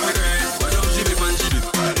want with her. Why don't she be punchy dip?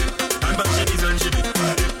 And back she is and she dip.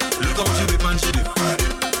 Look how she be punchy dip.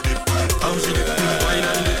 How she dip? Wine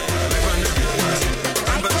and dip. Whip and dip.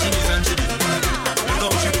 And back she is and she dip. Look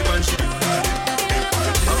how she be punchy dip.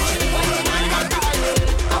 How she dip? Wine and dip.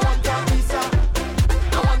 I want that pizza.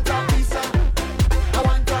 I want that pizza. I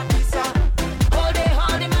want that pizza. Hold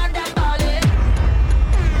it, man, that body.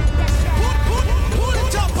 Pull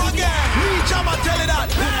it up again. Reach up and tell it that.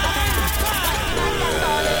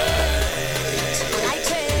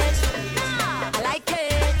 I like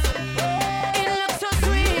it. It looks so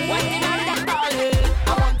sweet. Wine on that body. I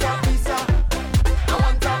want that pizza. I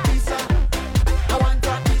want that pizza. I want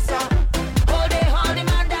that pizza. Hold it,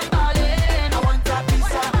 man, that body. I want that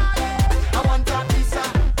pizza. I want that pizza.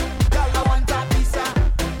 Girl, I want that pizza.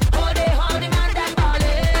 Hold it, man, that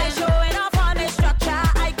body. Showing off on the structure.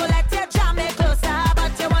 I go let you jam me closer,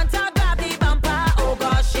 but you want to grab the bumper. Oh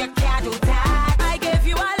gosh, you can't do that. I gave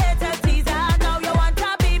you a little teaser. Now you want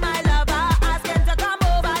to be my lover. Asking to come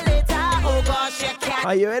over later. Oh gosh, you can't.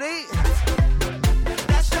 Are you ready?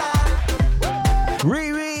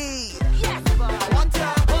 Riri. Yes, boy. I want to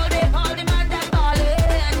hold it, man, that body.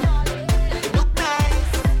 You look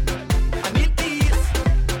nice. I need these.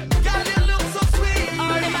 Girl, you look so sweet.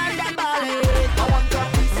 Hold it, man, that body. I want that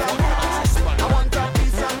pizza. I want that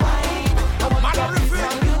pizza. I want that pizza.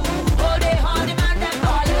 Hold it, man, that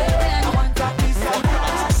body. I want that pizza. I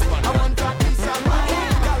want that pizza.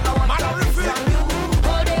 Girl, I want that pizza.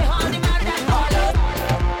 Hold it, man, that body.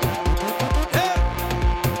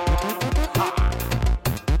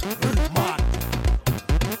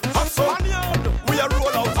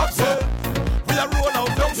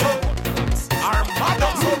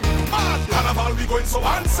 Carnival we going so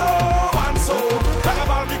and so and so.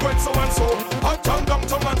 Carnival we going so and so. Uptown,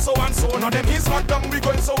 downtown and so and so. Now them East Rock down we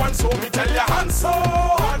going so and so. Me tell ya and so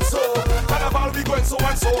and so. Carnival we going so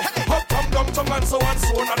and so. Uptown, downtown and so and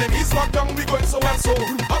so. Now them East Rock down we going so and so.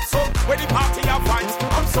 Up so where the party have vibes.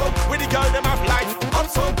 Up so where the girl them have life. Up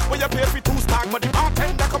so where you pay for 2 stars, but the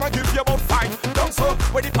bartender come and give you about 5. Down so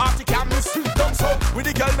where the party can miss. Down so where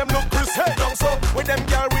the girl them look crisp. Down so where them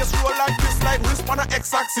girl waist roll like this, like wrist on a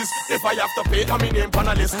X-axis. If I have to pay, I mean name on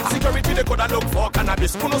a list. Security they coulda look for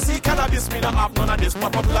cannabis. Who no see cannabis, me not have none of this.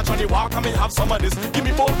 Pop up like Johnny Walker, me have some of this. Give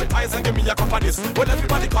me both with eyes and give me a cup of this. When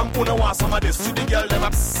everybody come, who no want some of this. See the girl them a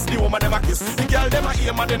psst, the woman them a kiss. The girl them a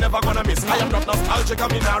aim and they never gonna miss. I am not nostalgic, I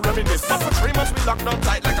mean I reminisce. But for 3 months we locked down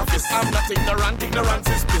tight like a fist. I'm not ignorant, ignorance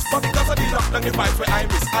is bliss. But because of the lockdown, the vibes where I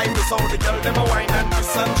miss how the girl them a wine and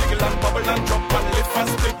kiss and jiggle and bubble and drop and lift and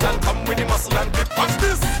split and come with the muscle and grip. Watch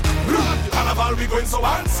this. Carnival we going so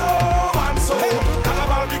and so and so.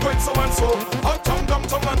 Carnival we going so and so. Uptown,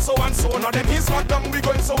 downtown and so and so. Now them East Rock down we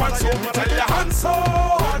going so and so. Tell ya and so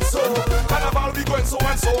and so. Carnival we going so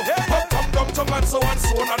and so. Uptown, downtown and so and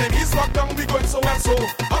so. Now them East Rock down we going so and so.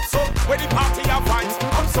 Up so where the party have vibes.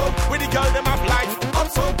 Up so where the girl them have life. Up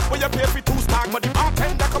so where you pay for 2 stars, but the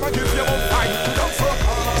bartender come and give you about 5. Up so.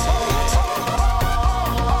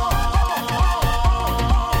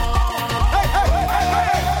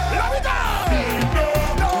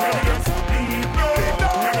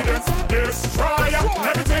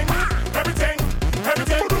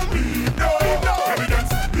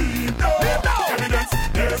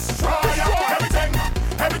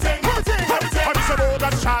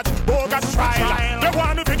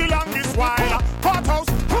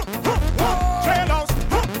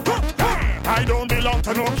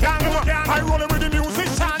 To no gang, I roll with the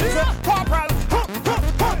musicians. Corporal,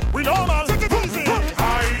 we normal. Take it easy.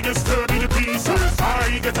 I disturb the pieces.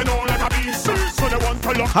 I get to know like a beast. So they want to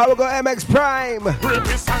look. How we go MX Prime?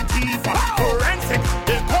 Rapist and thief, forensic.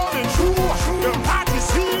 They calling true. The party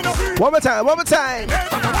scene. One more time, one more time.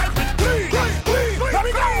 Let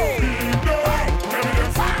me go.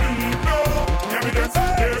 Evidence,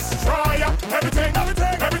 destroy everything,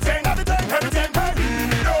 everything, everything, everything, everything.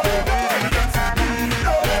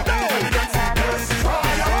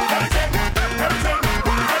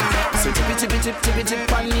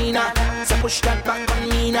 Tip on Nina, so push that back on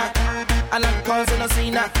Nina, and I'm causing a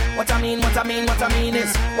scene. What I mean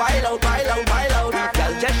is wild out,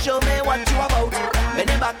 girl, just show me what you about. Bend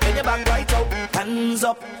it back, right out, hands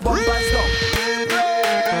up, bumpers down.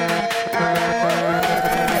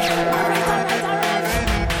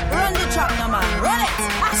 Run the track, no man, run it.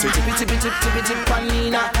 So tip on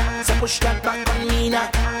Nina, so push that back on Nina,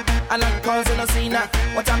 and I'm causing a scene.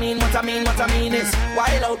 What I mean is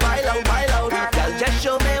wild out, girl, just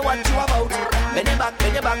show me what you about. Bend it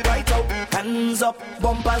back, right out, hands up,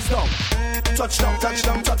 bumpers down. Touchdown,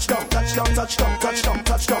 touchdown, touchdown, touchdown, touchdown, touchdown,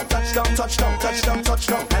 touchdown, touchdown, touchdown, touchdown,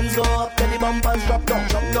 touchdown. Hands go up, then the bumpers drop down,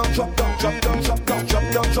 drop down, drop down, drop down, drop down, drop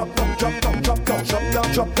down, drop down, drop down, drop down, drop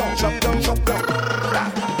down, drop down, drop down, drop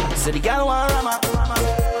down. So the girl want rama,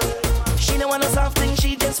 she don't want no soft thing,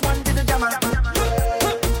 she just wanted the drama.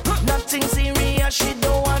 Nothing serious, she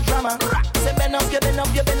don't want drama. Say bend up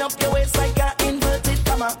your waist like a inverted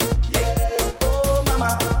comma. Oh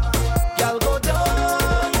mama, girl go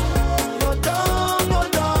down, go down, go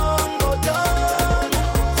down, go down.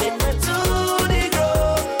 Take me to the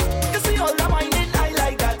ground. You see all the whining I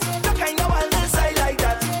like that. The kind of wildness I like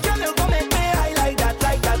that. Girl you come make me I like that,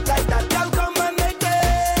 like that, like that. Girl come and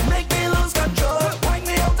make me lose control. Wind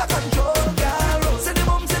me out of control, girl. Say the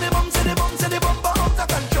bum, say the bum, say the bum, say the bum, but out of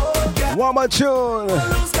control, girl. One more tune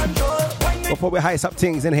before we heist up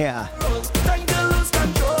things in here.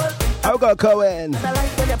 How we go, Cohen?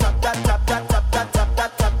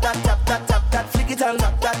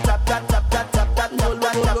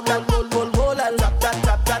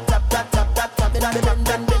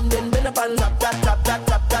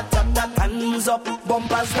 Hands up,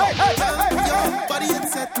 bumpers up. Body and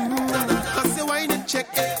set. I say wine and check.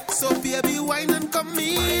 So baby, wine and come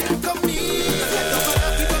in, come in.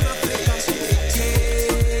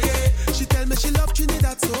 She tell me she love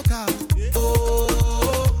Trinidad soca.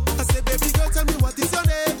 Oh, I said baby girl, tell me what is your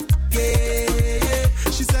name? Yeah.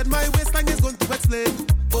 She said my waistline is going to explain.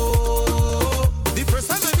 Oh, the first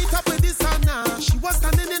time I meet up with this Anna, she was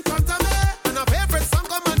standing in front of me, and her favorite song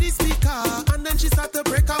come on the speaker, and then she started to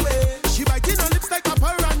break away. She biting her lips like a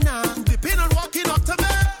piranha, dipping and walking up to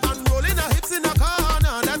me, and rolling her hips in a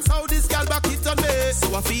corner. That's how this girl back it on me.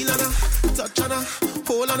 So I feel on her, touch on her,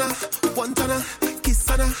 hold on her, want on her, kiss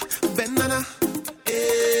on her, bend on her.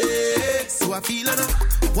 So I feel on her,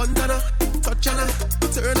 want on her, touch on her,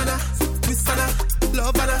 turn on her, twist on her.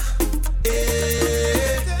 love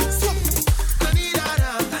and so I need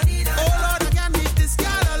her. Oh Lord, I can't leave this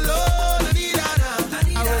girl alone. I need her.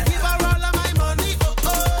 I will give her all of my money.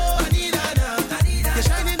 Oh, I need her. You're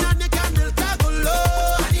shining on the candle, go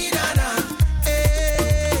low. I need her.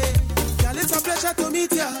 Girl, it's a pleasure to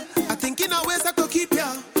meet ya. I think in a ways I could keep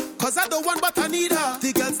ya. Cause I don't want but I need her.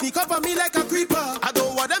 The girl sneak up on me like a creeper. I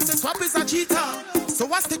don't want them to swap is a cheater.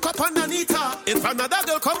 So I stick up underneath her. If another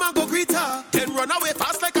girl come and go greet her, then run away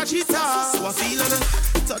fast like a cheetah. So I feel on her,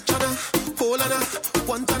 touch on her, hold on her,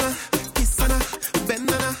 want on her, kiss on her,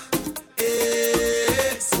 bend on her.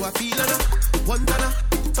 So I feel on her, want on her,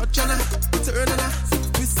 touch on her, turn on her,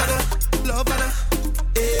 twist on her, love on her.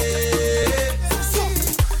 So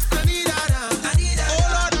I need her. Oh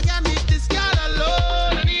Lord, I can't leave this girl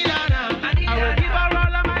alone. I need her. I will give her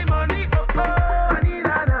all of my money. I need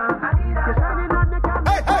her. You're shining on the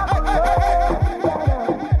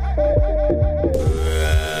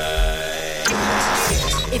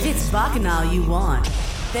If it's Bacchanal you want,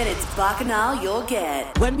 then it's Bacchanal you'll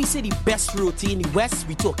get. When we say the best roti in the West,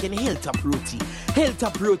 we talking Hilltop roti.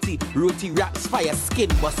 Hilltop roti, roti wraps, fire skin,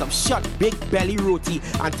 but some short, big belly roti.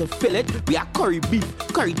 And to fill it, we have curry beef,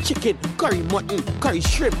 curry chicken, curry mutton, curry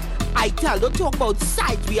shrimp. I tell, don't talk about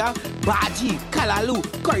sides, we have bhaji, kalaloo,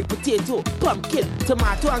 curry potato, pumpkin,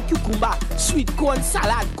 tomato and cucumber, sweet corn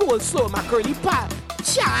salad, coleslaw, macaroni pie.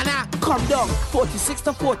 China, come down, 46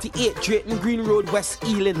 to 48 Drayton Green Road, West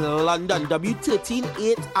Ealing, London,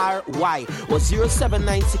 W138RY, or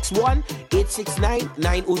 07961 869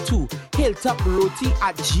 902,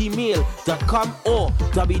 hilltoproti@gmail.com or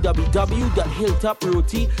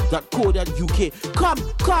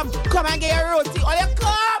www.hilltoproti.co.uk. Come and get your roti, all you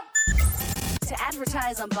come! To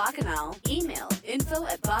advertise on Bacchanal, email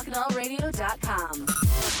info@bacchanalradio.com.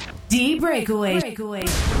 D Breakaway.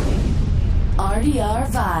 RDR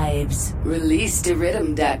Vibes.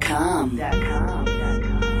 ReleaseToRhythm.com.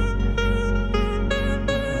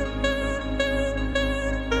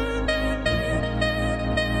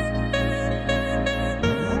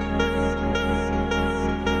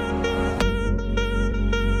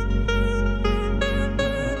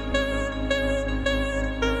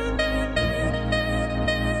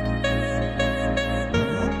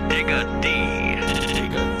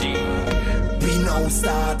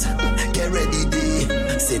 Start, get ready, D.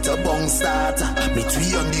 Set a bong start, meet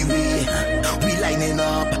we on the way. We lining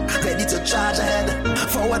up, ready to charge ahead.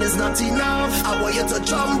 Forward is not enough, I want you to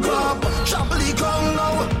jump up. Trample the ground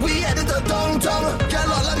now, we headed to downtown. Get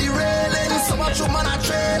all of the railing, so much woman are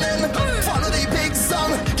training. Follow the big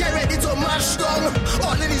song, get ready to mash down.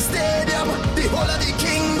 All in the stadium, the whole of the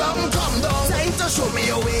kingdom. Come down, time to show me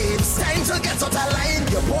your waves. Time to get out of line,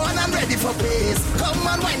 you're born and ready for pace. Come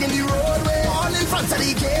on, wind in the roadway. All in front of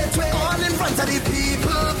the gateway, all in front of the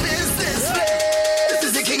people, business day. This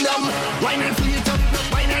is the kingdom. Wine and free it up,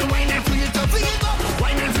 wine and free it up, free it up,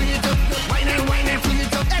 wine and free it up, wine and free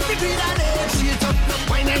it up. Every beat I need, free it up,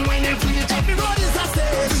 wine and free it up. Every road is a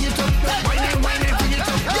stage, free it up, wine and free it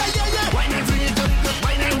up. Yeah, yeah, yeah. Wine and free it up,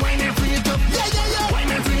 wine and free it up. Yeah, yeah, yeah.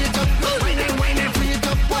 Wine and free it up, wine and free it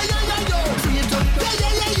up. Why yeah, yeah, yo, free it up. Yeah,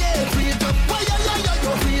 yeah, yeah, yeah. Free it up. Why yeah, yeah, yeah,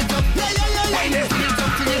 yo, free it up. Yeah, yeah, yeah, yeah. Wine and free it up,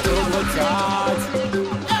 free it up.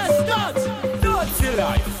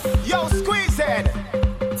 Yo, squeeze it.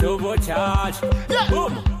 Turbocharge. Yeah.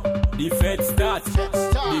 Boom. The fed start.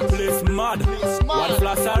 The place mad. One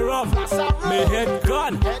flash of rum. Me head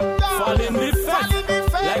gone. Fall in the fed.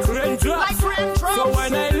 Like raindrops. So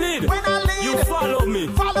when I lead, you follow me.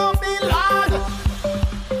 Follow me, Lord.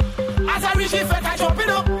 As I reach the fed, I jump it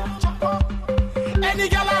up. Any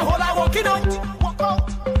girl I hold, I walk it out.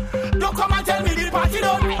 Don't come and tell me the party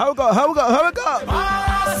done. How we go?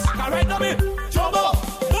 Mass, right now me. Trouble.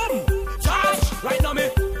 Boom. Charge. Right now me.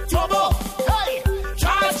 Trouble. Hey.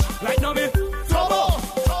 Charge. Right now me. Trouble.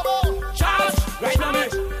 Charge. Right now me.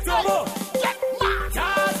 Trouble.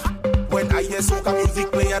 Charge. When I hear soca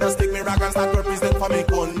music play, I just take me rag and start represent for me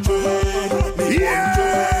country. Country.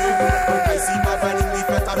 When I see my friend in the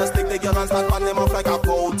fete, I just take the girl and start pan them off like a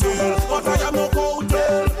coattail. But I am no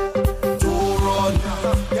coattail. To run,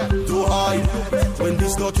 to hide. When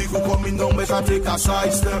this dirty crew coming down, better take a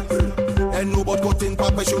side step. And nobody got in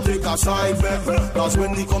pack, we should take a side bet. Cause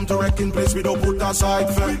when they come to wrecking place, we don't put a side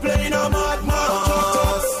bet. We playing a mad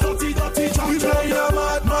mass. Dirty, dirty, we playing a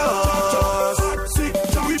mad mass.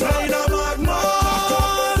 We playing a mad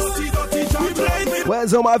mass. Dirty, dirty, we playing.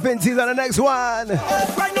 Where's all my Vincies on the next one?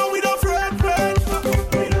 Right now we don't fret, fret.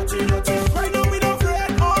 Right now we don't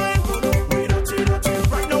fret, boy.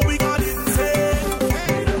 Right now we got insane.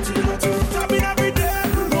 Tapping every day,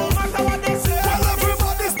 no matter what they say. Tell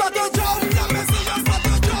everybody start to jump.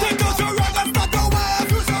 Take out your rag and start to wave.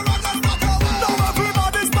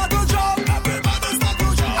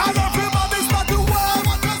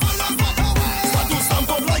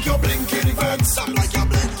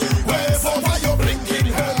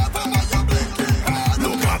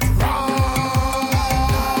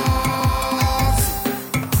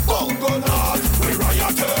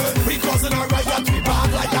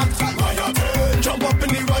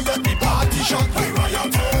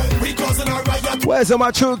 Where's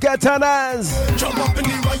my true Getanas? Jump up in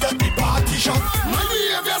the riot, the party shop. My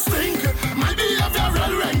behavior stink, my behavior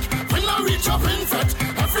real rank. When I reach up in fret,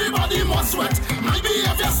 everybody must sweat. My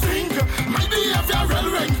behavior stink, my behavior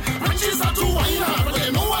real rank. When she start to whine hard,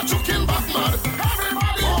 they know what you can back mad.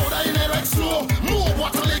 Everybody hold in it like slow, move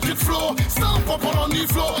water like it flow. Stamp up on the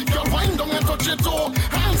floor, girl wind down and touch your toe.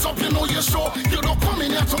 Hands up, you know you're sure. You don't come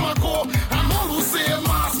in here to my go. I'm all who say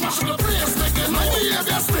mass, smash the place like it. My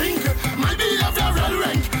behavior stink, my behavior real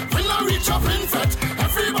rank. When I reach up in fret,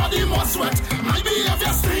 everybody must sweat. My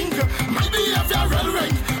behavior stink, my behavior real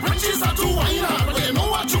rank. When she start to whine hard, they know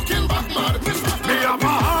what you can back mad. Me have a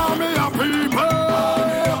army of people.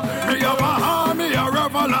 Me have a army of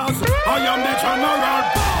revelers. I am the general.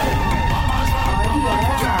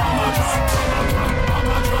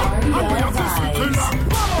 And we have this little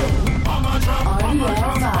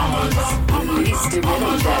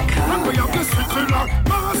and we have this little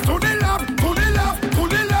mass to the left, to the left, to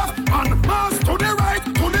the left, and mass to the right,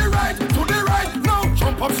 to the right, to the right. Now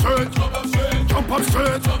jump up straight, jump up straight, jump up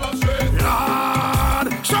straight, jump up straight. Lord,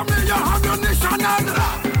 show me your ammunition and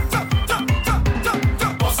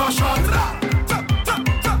bust a shot.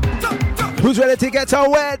 Who's ready to get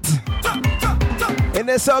on wet? In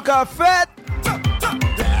the soccer fete?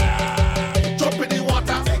 Jump in the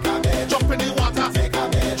water, jump in the water,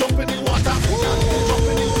 jump in the water, jump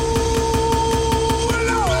in the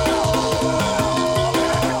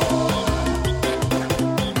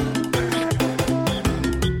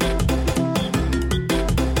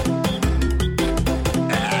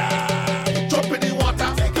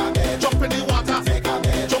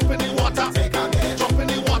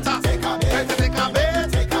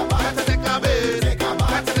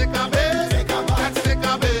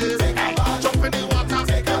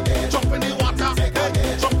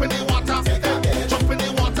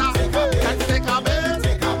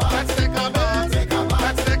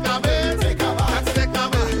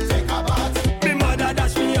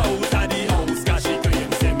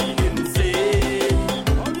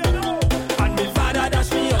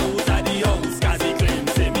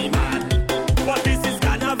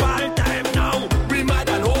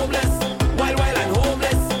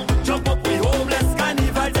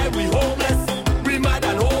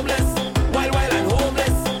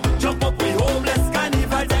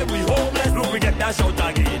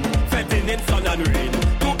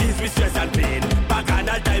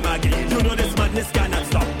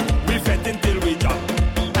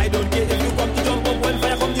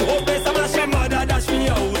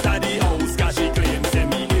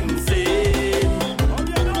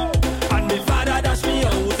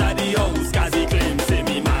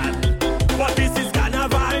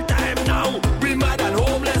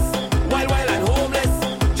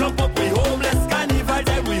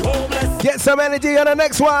Some energy on the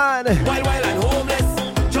next one. While I'm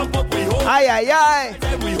homeless, jump up, we homeless. Aye, aye, aye.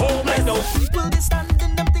 We homeless. No people they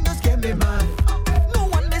standing, them things get me mad. No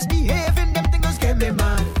one misbehaving, them things get me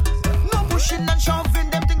mad. No pushing and shoving,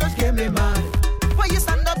 them things get me mad. Why you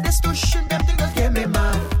stand up this tuition, them things get me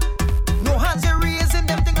mad. No hands you raising,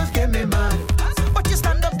 them things get me mad. But you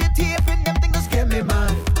stand up the taping, them things get me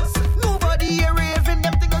mad. Nobody here raving,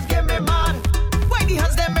 them things get me mad. Why the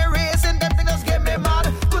hands them raising, them things get me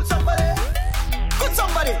mad. Could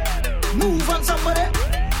somebody move on somebody?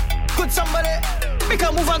 Could somebody make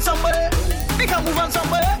a move on somebody? Make a move on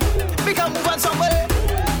somebody? Make a move on somebody?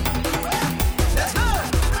 Let's go!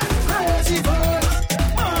 Crazy boy,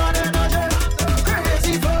 more than a jet.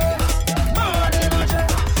 Crazy boy, more than a jet.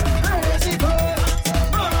 Crazy boy,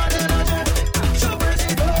 more than a jet. So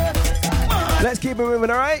crazy boy. Let's keep it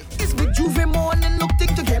moving, alright? It's big Juve morning, look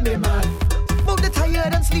thing to get me mad. Both the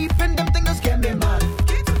tired and sleeping, them things get me mad.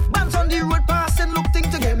 Bands on the road passing, look thing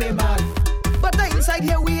to get me mad. But the inside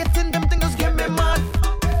here waiting, them things get me mad.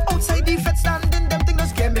 Outside the fed standing, them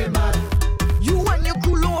things get me mad. You and your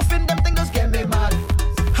crew loafing, them things get me mad.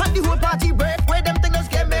 And the whole party break where them things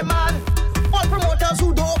get me mad. All promoters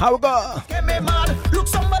who don't how we go? Get me mad. Look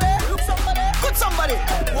somebody, could somebody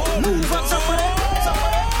move on somebody?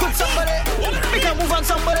 Could somebody make a move on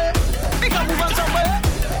somebody? Make a move on somebody?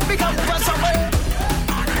 Make a move on somebody?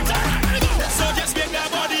 So just make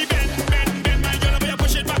that body bend my girl, you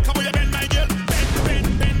push it back, come on, you bend my girl,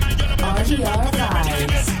 bend my girl, you push it back, come on, you bend my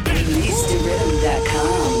girl.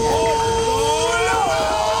 ReleaseToRhythm.com.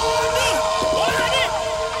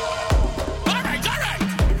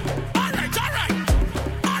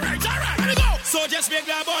 So just make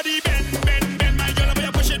that body bend my girl,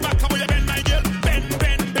 you push it back, come on, you bend my girl, bend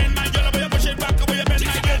my girl, you push it back, come on, you bend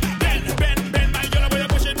my girl, bend my girl, you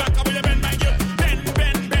push it back, come on, you bend my girl,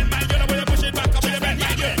 bend my girl, you push it back, come on, you bend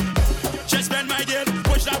my girl. Just bend my girl,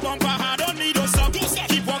 push that bumper hard, don't need no stop.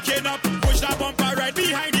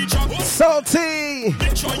 Salty.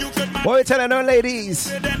 What are you telling our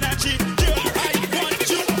ladies?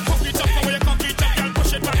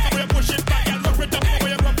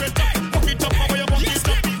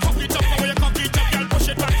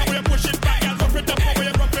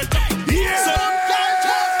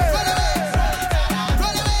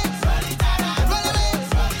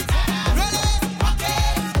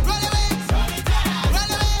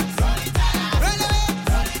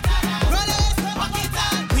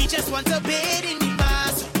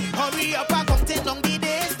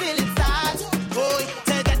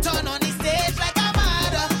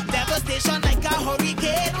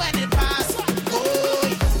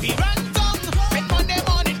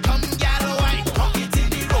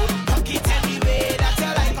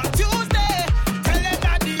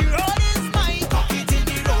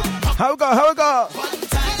 How we go?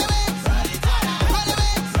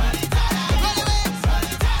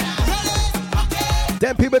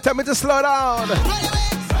 Them people tell me to slow down.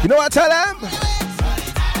 You know what I tell them?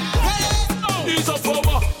 He's a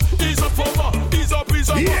former, he's a former, he's a former,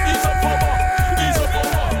 he's a former, he's a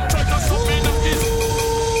former. Try to stop me now, he's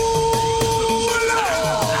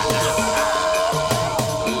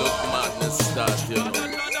look madness start, you know.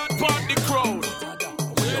 Party crowd.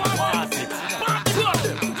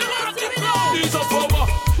 He's a former,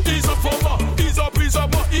 he's a former, he's a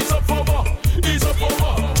former, he's a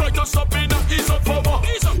former. Try to stop me now, he's a former,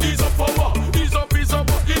 he's a former, he's a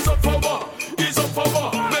former, he's a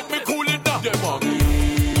former. Let me cool it down.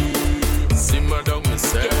 Simmer down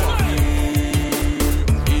myself,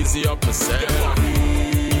 easy up myself.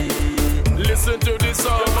 Listen to this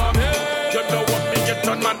song, you know what me get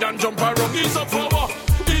on mad and jump around. He's a former,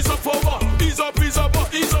 he's a former, he's a former,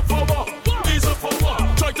 he's a former.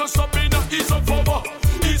 Try to stop me now, he's a former,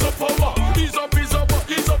 he's a former, he's a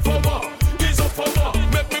former, he's a former.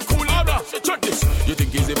 Make me cool it down. Check this. You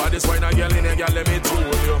think easy by this wine a girl in a girl let me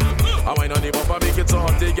tool you. I wine on the bumper make it so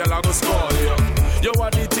hot the girl I go score you. You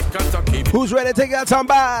want the tick and to keep. Who's ready to take out some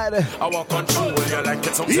bad? I want control you like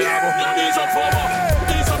it's something. He's a former,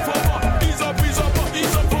 he's a former, he's a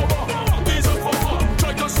former, he's a former.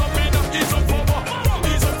 Try to stop me now, he's a former,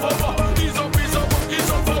 he's a former, he's a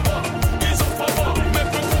former, he's a former.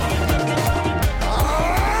 Make me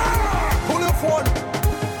pull your phone,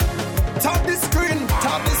 tap the screen,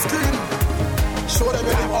 show them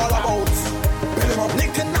what it's all about.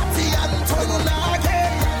 Nick and Natty and Tono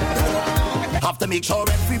Nugget. Have to make sure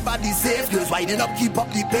everybody's safe. Girls winding up, keep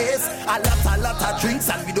up the pace. A lot of drinks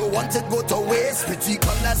and we don't want it go to waste. Pretty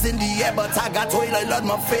colors in the air, but I got oil on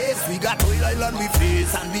my face. We got oil on my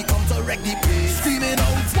face and we come to wreck the place. Screaming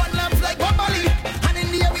out, one lamp like Bobali. And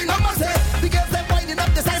in the air we love say, the girls them winding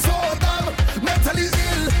up the size so dumb. Mentally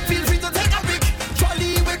ill, feel free to take a pic.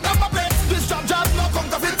 Trolley with number plates. This job no come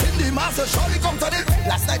to fit in the master. Surely come to this.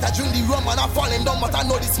 Last night I drink the rum and I'm falling down, but I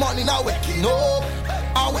know this morning I'm waking up.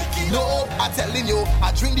 I'm telling you,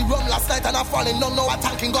 I drink the rum last night and I'm falling down. Now I'm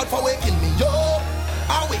thanking God for waking me up.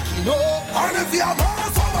 I'm waking up. And if you're more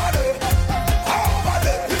somebody, over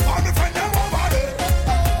there, if I'm the friend them over there,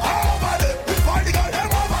 over there, if I'm the girl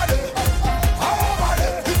them over there, over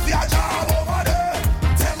there, if you're job over there,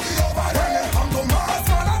 tell me over there. I'm the Mars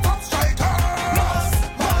man, a top striker. Mars,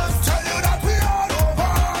 tell you that we all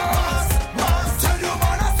over. Mars, tell you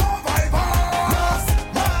man a survivor. Mars,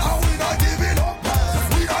 and we not giving up.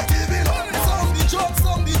 We not giving up.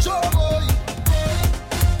 Some the joke, boy.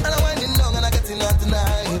 And I'm winding down and I'm getting on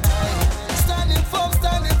tonight. Standing firm,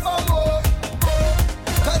 boy.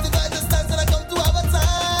 Cause if I just dance and I come to have a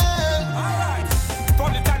time. Alright,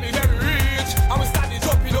 from the time you get rich, I will start it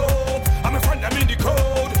jumping up. I'm a friend, I'm in the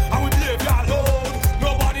code. I will behave your load.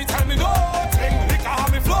 Nobody tell me nothing. Liquor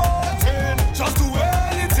have me floating. Just do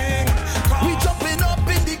anything. We jumping up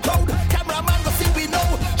in the crowd. Cameraman go see we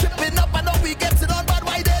know. Tripping up and now we getting on bad.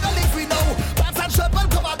 Why they don't leave we know. Pants and shirt will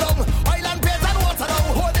cover down. Oil and paint and water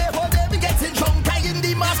now. Hold day, we getting drunk. I in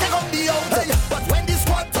the mask, I come the out. Hey, but when this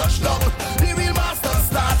squad touch down, the real master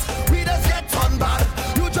starts. We just get on bad.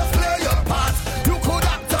 You just play your part. You could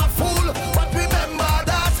act a fool, but remember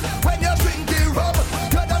that when you drink the rum,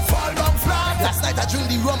 you just fall down flat. Last night I drink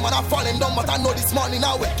the rum and I'm falling down, but I know this morning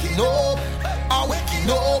I'm waking up.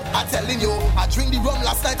 I'm telling you, I drink the rum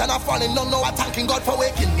last night and I'm falling down. Now I'm thanking God for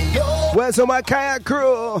waking me up. Where's all my kayak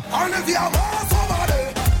crew? And if you're more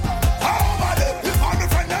somebody, over there, if I'm the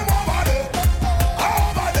friend them over there,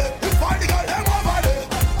 over there, if I'm the girl them over there,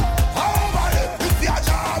 over there, if you're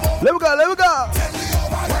job over. Let me go. Tell me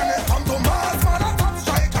over when it come to Mars, man, a top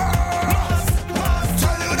striker. Mars,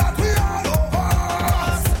 tell you that we all over.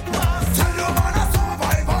 Mars, tell you man a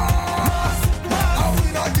survivor. Mars, and we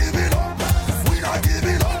not giving up. We not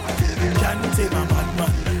giving up. Can't tame a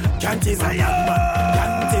madman, Can't tame a bad man.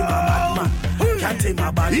 Can't tame a bad man. Can't tame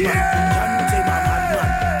a bad man. Can't tame a bad man.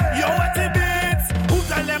 Yo, what the beats? Who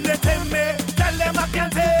tell them they tame me? Tell them I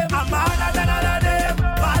can't tame. I'm harder than all of them.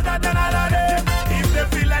 Harder than all of them. If they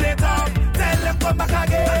feel like they talk, tell them come back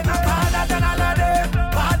again. I'm harder than all of them.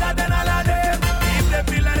 Harder than all of them. If they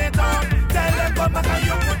feel like they talk, tell them come back and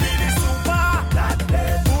you could be the super.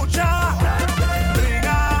 Butcher.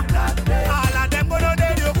 Bringer. All of them gonna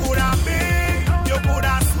dead. You could have big. You could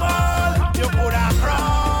have small. You could have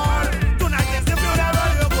crawl. Tonight is the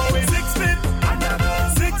funeral. You go with 6 feet.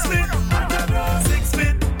 6 feet. 6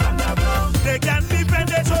 feet. They can defend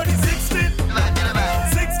it so the 6 feet.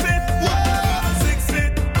 6 feet. 6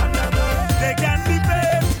 feet. They can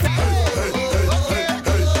defend.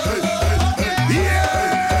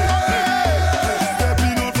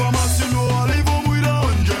 Stepping out from us, you know I live on with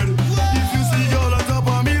 100. If you see girl on top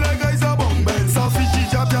of me like I's a bum bell. Selfishy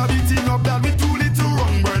jab eating up that with too little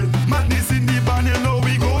wrong bread. Madness in the band, you know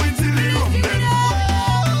we going till the rum then.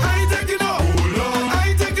 I ain't taking no hold on. I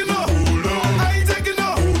ain't taking no hold on. I ain't taking no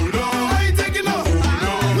hold on. I ain't taking no hold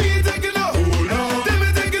on. We ain't taking no hold on. Them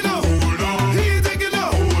ain't taking no hold on. He ain't taking no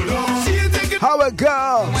hold on. She ain't taking. How it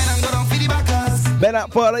go? When I'm going for the backers. Been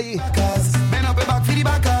up for the Bend up your back for the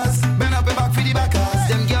backers. Bend up your back for the backers.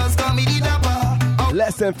 Them girls call me the dapper.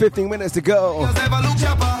 less than 15 minutes to go. Girls never look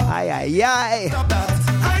chopper. Aye, aye, aye. Stop that.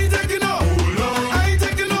 I ain't taking no hold on. I ain't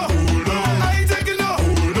taking no hold on. I ain't taking no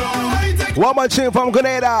hold on. I ain't taking One more tune from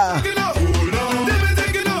Grenada. no hold on. Them ain't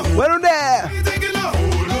taking no hold on. We're there. I ain't taking no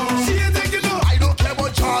hold on. She ain't taking no. I don't care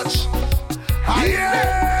about charge. Yeah.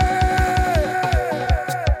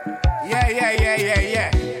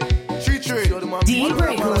 D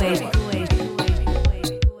Breakaway.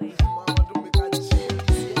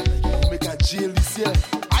 Make a jail this year.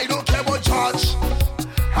 I don't care about charge.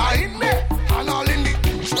 I in there. And all in the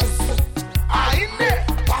I in there.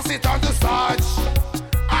 Pass it on to Sarge.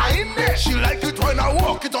 I in there. She like it when I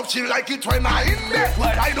walk it up. She like it when I in there.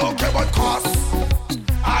 But I don't care about cost.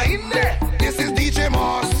 I in there. This is DJ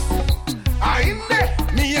Moss. I in there.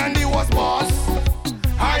 Me and he was boss.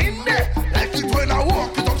 I in there. Like it when I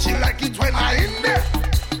walk it up. She like it when I in there.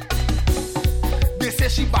 They say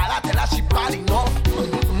she bad, I tell her she bad enough.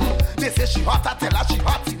 They say she hot, I tell her she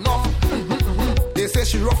hot enough. They say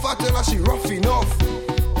she rough, I tell her she rough enough.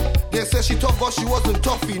 They say she tough, but she wasn't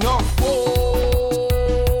tough enough.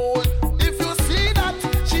 Oh, if you see that,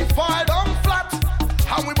 she fall down flat.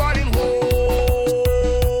 And we body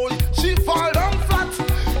hole. She fall down flat.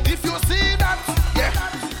 If you see that, yeah.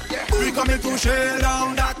 We coming to share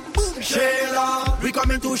down that. Shayla, we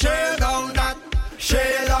coming to share down that.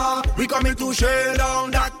 Shayla, we coming to share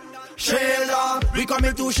down that. Shayla, we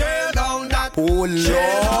coming to share down that. Oh Lord.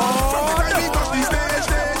 From the time we touch the stage.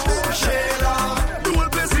 Shayla, the whole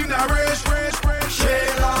place in a race.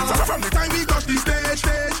 Shayla, from the time we touch the stage.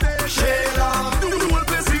 Shayla, the whole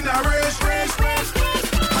place in a race.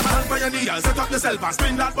 Stand by your knee and set up yourself and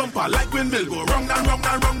spin that bumper like windmill. Go wrong and wrong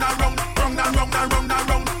and wrong and wrong, wrong and wrong and wrong and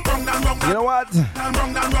wrong. You know what?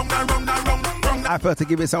 I felt to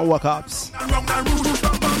give you some workups.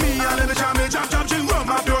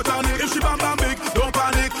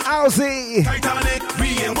 Aussie,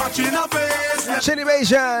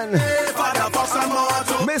 Chinivation,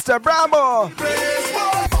 Mr. Brambo.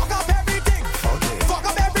 Fuck up everything. Fuck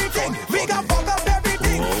up everything. We gon' fuck up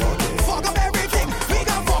everything. Fuck up everything. We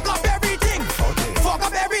gon' fuck up everything. Fuck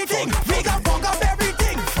up everything. We gon' fuck up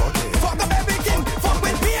everything. Fuck up everything. Fuck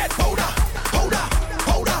with beard powder.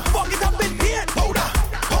 Fuck it up with beard powder.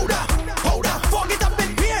 Fuck it up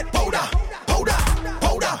with beard powder.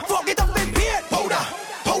 Fuck it up with beard powder.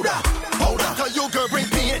 Cause you girl bring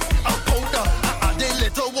beard and powder. Add a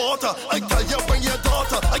little water. I tell you bring your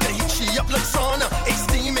daughter. I can heat she up like sauna. It's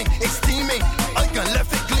steaming. I can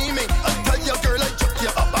left it gleaming. I tell you girl I chuck you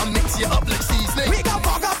up and mix you up like seasoning. We gon'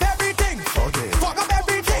 fuck up everything. Fuck up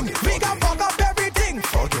everything. We gon' fuck up everything.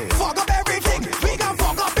 Fuck up everything. We gon'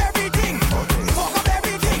 fuck up everything. Fuck up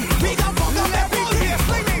everything. We gon' fuck up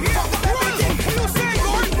everything. Fuck up everything. You say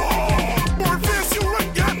good. More face you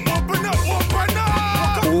ain't got. Open up.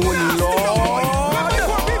 Oh Lord.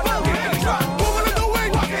 Who wanna do it?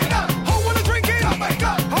 Who wanna drink it?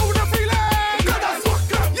 Who wanna feel it?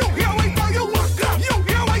 You here, wait till you walk up. You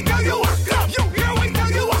here, wait till you walk up. You here, wait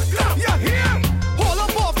till you walk up. You here? Hold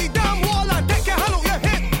up off the damn wall and take your hand out your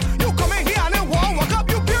hip. You come in here and then walk up.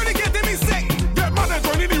 You barely getting me sick. That man ain't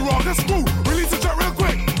going in the wrong school. Release the jet real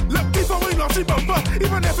quick. Let people win off the bumper,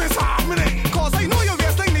 even if it's half minute. Cause I know you're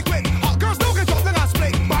wrestling me quick. Hot girls don't get dropped in a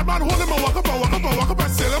split. Bad man hold him and walk up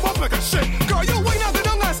and sail him up like a shit. Girl, you wing out the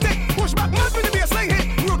dung and stick. Push back, mad with the baseline hit.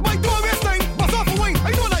 Root bike, do a waistline. Bust off a wing.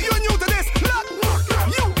 I know that you're new to this. Look,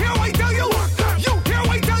 you here, why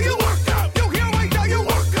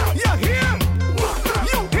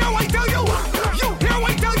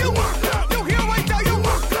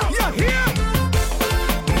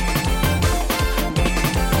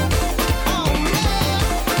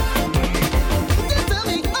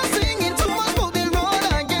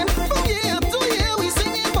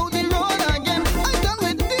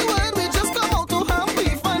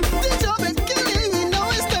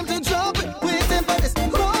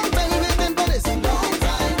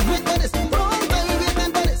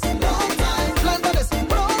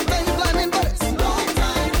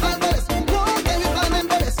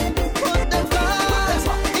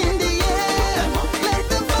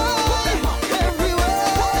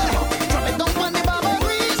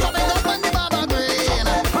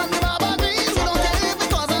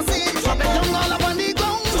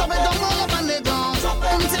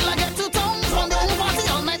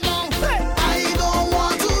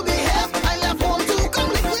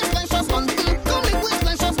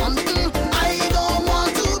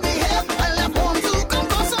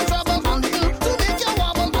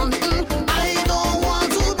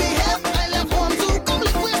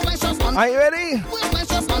Are you ready?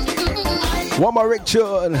 One more Rick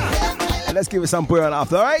tune. Let's give it some prayer on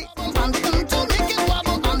after, alright?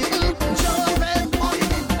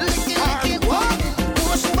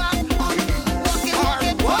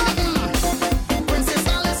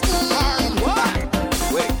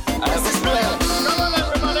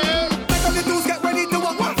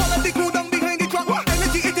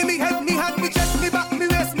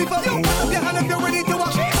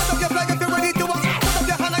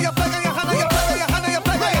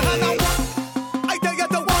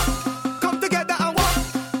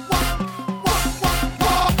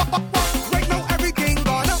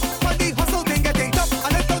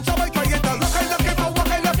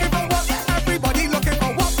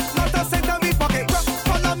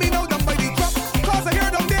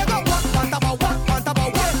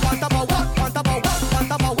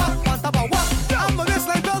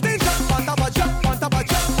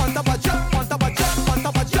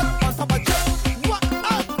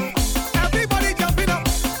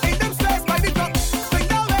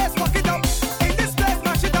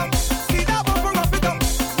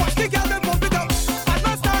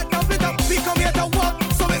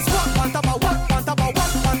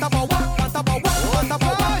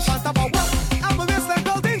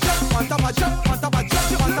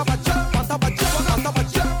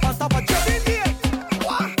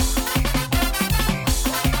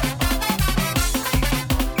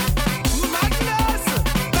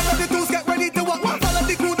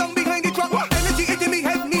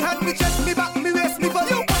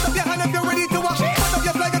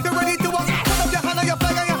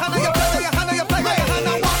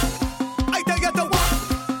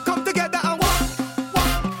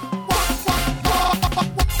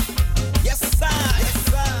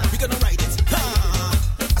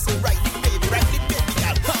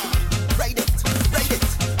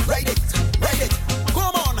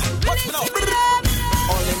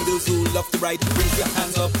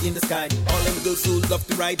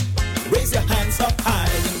 Raise your hands up high.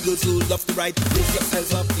 And girls who love to ride, raise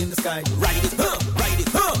yourselves up in the sky. Ride it, ride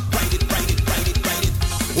it, ride it, ride it, ride it, ride it.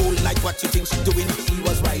 Oh, like what you think she's doing? She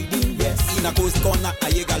was riding, yes. In a coast corner,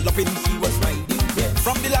 I galloping. She was riding, yes.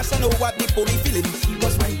 From the last I know what the pony feeling. She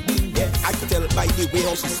was riding, yes. I could tell by the way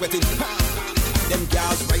how she's sweating. Them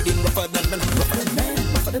girls riding rougher than men, rougher than men,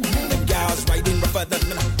 rougher than men. Them girls riding rougher than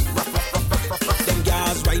men, rough, rough, rough, rough, rough, rough. Them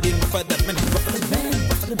girls riding rougher than men, rougher than men,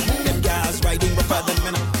 rougher than men. Them girls riding rougher than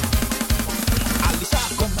men.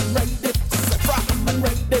 Come and ride it, Safra, come and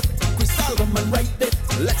ride it, Crystal, come and ride it,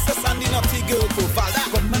 Lexus and the naughty girl Valda,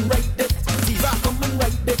 come and ride it, Diva, come and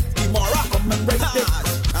ride it, Imora, come and ride it.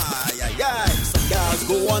 Some girls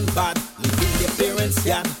go on bad, leaving their parents'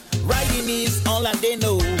 yard. Riding is all that they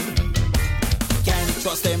know. Can't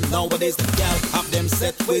trust them nowadays, the girls have them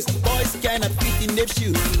set ways. Boys cannot fit in their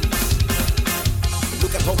shoes.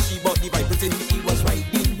 Look at how she bought the vibrating, she was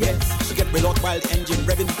riding, yes. She get real hot while the engine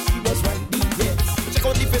revving, she was riding, yes. Check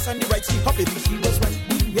out the face and the right, she hopping, she was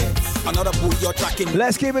riding, yes. Another bull you're tracking.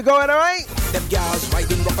 Let's keep it going, alright? Them girls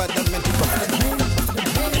riding rougher than men, rougher than men.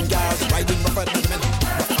 Them girls riding rougher than men.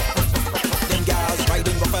 Them girls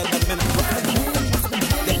riding rougher than men, rougher than men.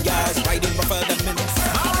 Them girls riding rougher than men.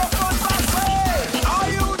 Are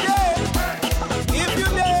you there? If you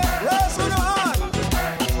there, raise your hand.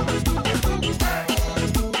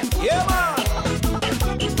 Yeah, man.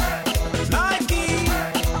 Nike,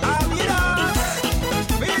 Adidas,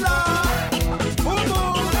 Fila, Fubu,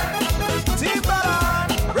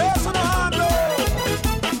 Timberland, raise your hand, Lord.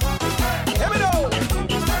 Here we go.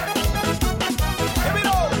 Here we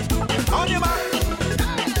go. On your mark.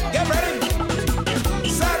 Get ready.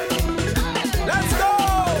 Set. Let's go.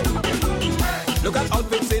 Look at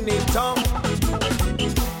outfits in the town.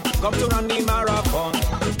 Come to run the marathon.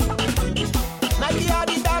 Nike,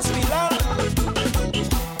 Adidas, Fila,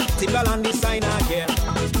 Timberland designer again.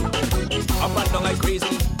 Up and down like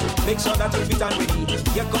crazy. Make sure that you fit and ready.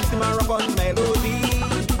 Here comes the marathon melody.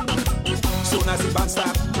 Soon as the band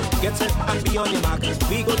start, get set and be on your mark.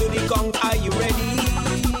 We go do the count. Are you ready?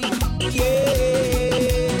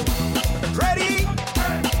 Yeah. Ready?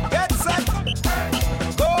 Get set.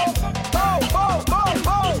 Go, go, go, go,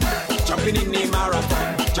 go. Jumping in the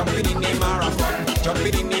marathon. Jumping in the marathon.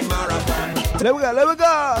 Jumping in the marathon. Let we go, let we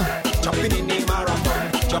go. Jumping in the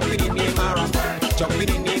marathon. Jumping in the marathon. Jumping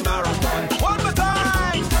in the marathon. One more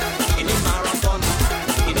time. In the marathon.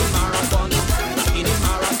 In the marathon. In the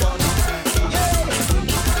marathon. Yeah.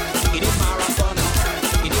 In the marathon.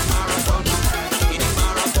 In the marathon. In the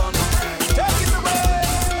marathon. Take it away.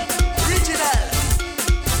 Original.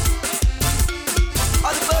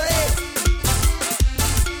 On the parade.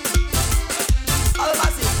 All of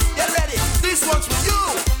us, get ready. This one's for you.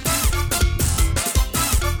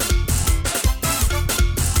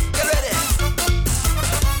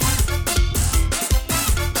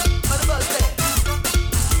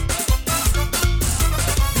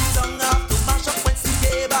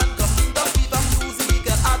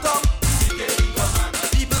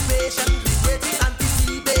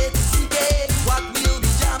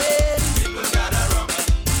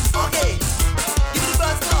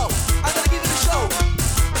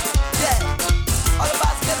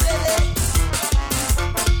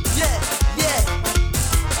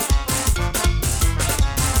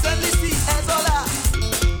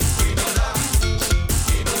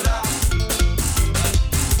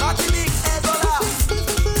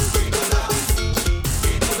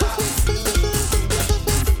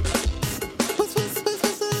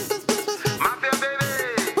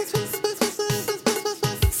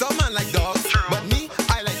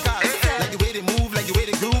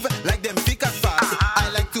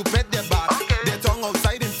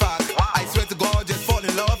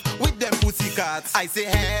 that. I say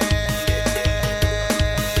hello,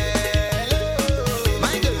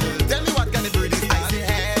 my girl. Tell me what kind of bird is that? I say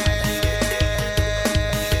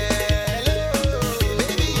hello,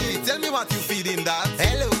 baby. Tell me what you feeding that.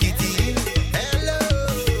 Hello, kitty. Hello,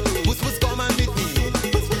 puss puss, come and meet me.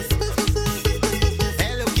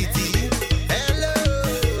 Hello, kitty. Hello,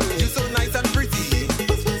 you so nice and pretty.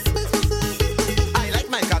 I like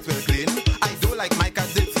my cat well clean. I don't like my cat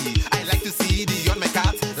dirty. I like to see the on my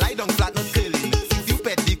cat lie down flat, not curling. If you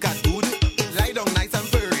pet the cat good, it lie down nice and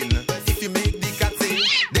purring. But if you make the cat sing,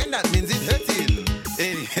 then that means it's hurting.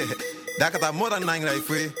 Hey, that cat have more than 9 life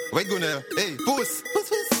way. Wait, gonna, hey, puss.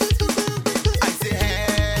 I say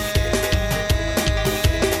hello,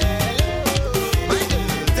 my girl.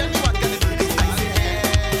 Tell me what kind of bird is that? I say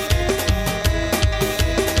hello,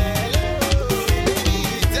 baby.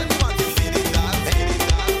 Tell me what you feeding that.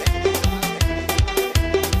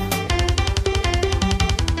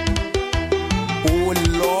 Oh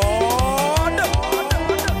Lord.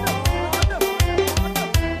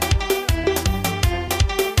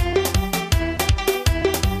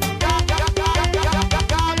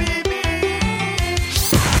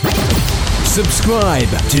 Subscribe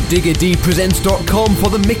to DiggerDpresents.com for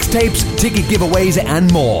the mixtapes, ticket giveaways,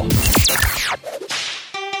 and more.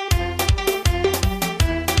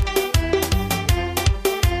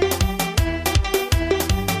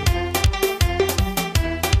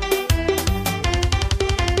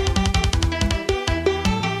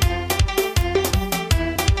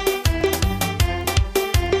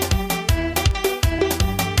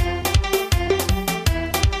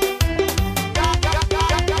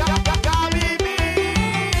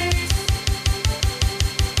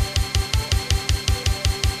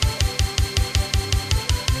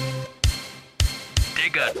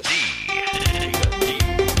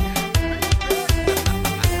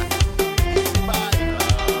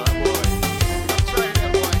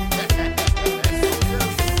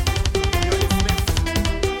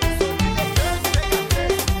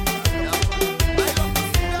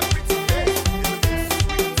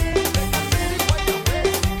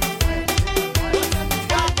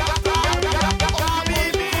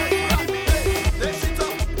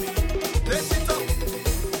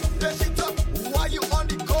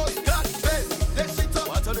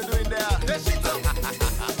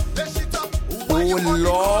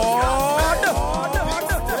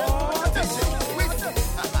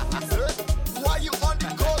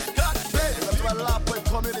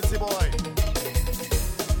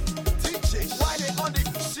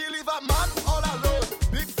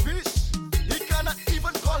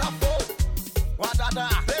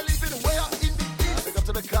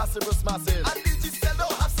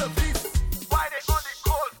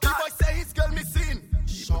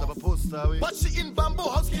 But she in bamboo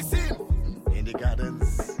house kissing in the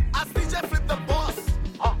gardens. As DJ flip the boss,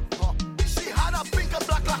 she had a pink and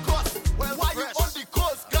black Lacoste. Well, why you on the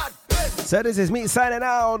coast? God bless. So this is me signing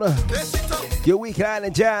out. Your Weekend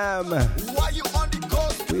Island Jam. Why you on the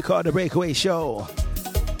coast? We call the Breakaway Show.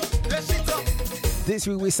 This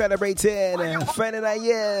week we celebrating 29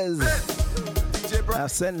 years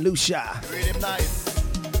of St. Lucia.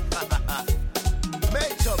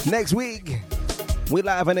 Next week, we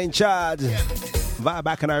live and in charge.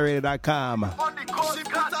 VibeBacchanalRadio.com.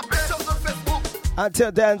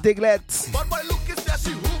 Until then, Diglett.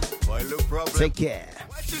 Take care.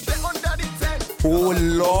 Oh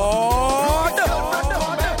Lord.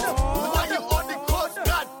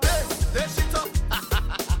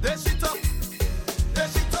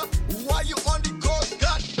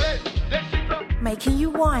 Making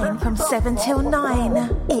you wine from 7 till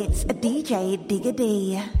 9. It's a DJ Digger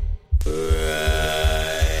D.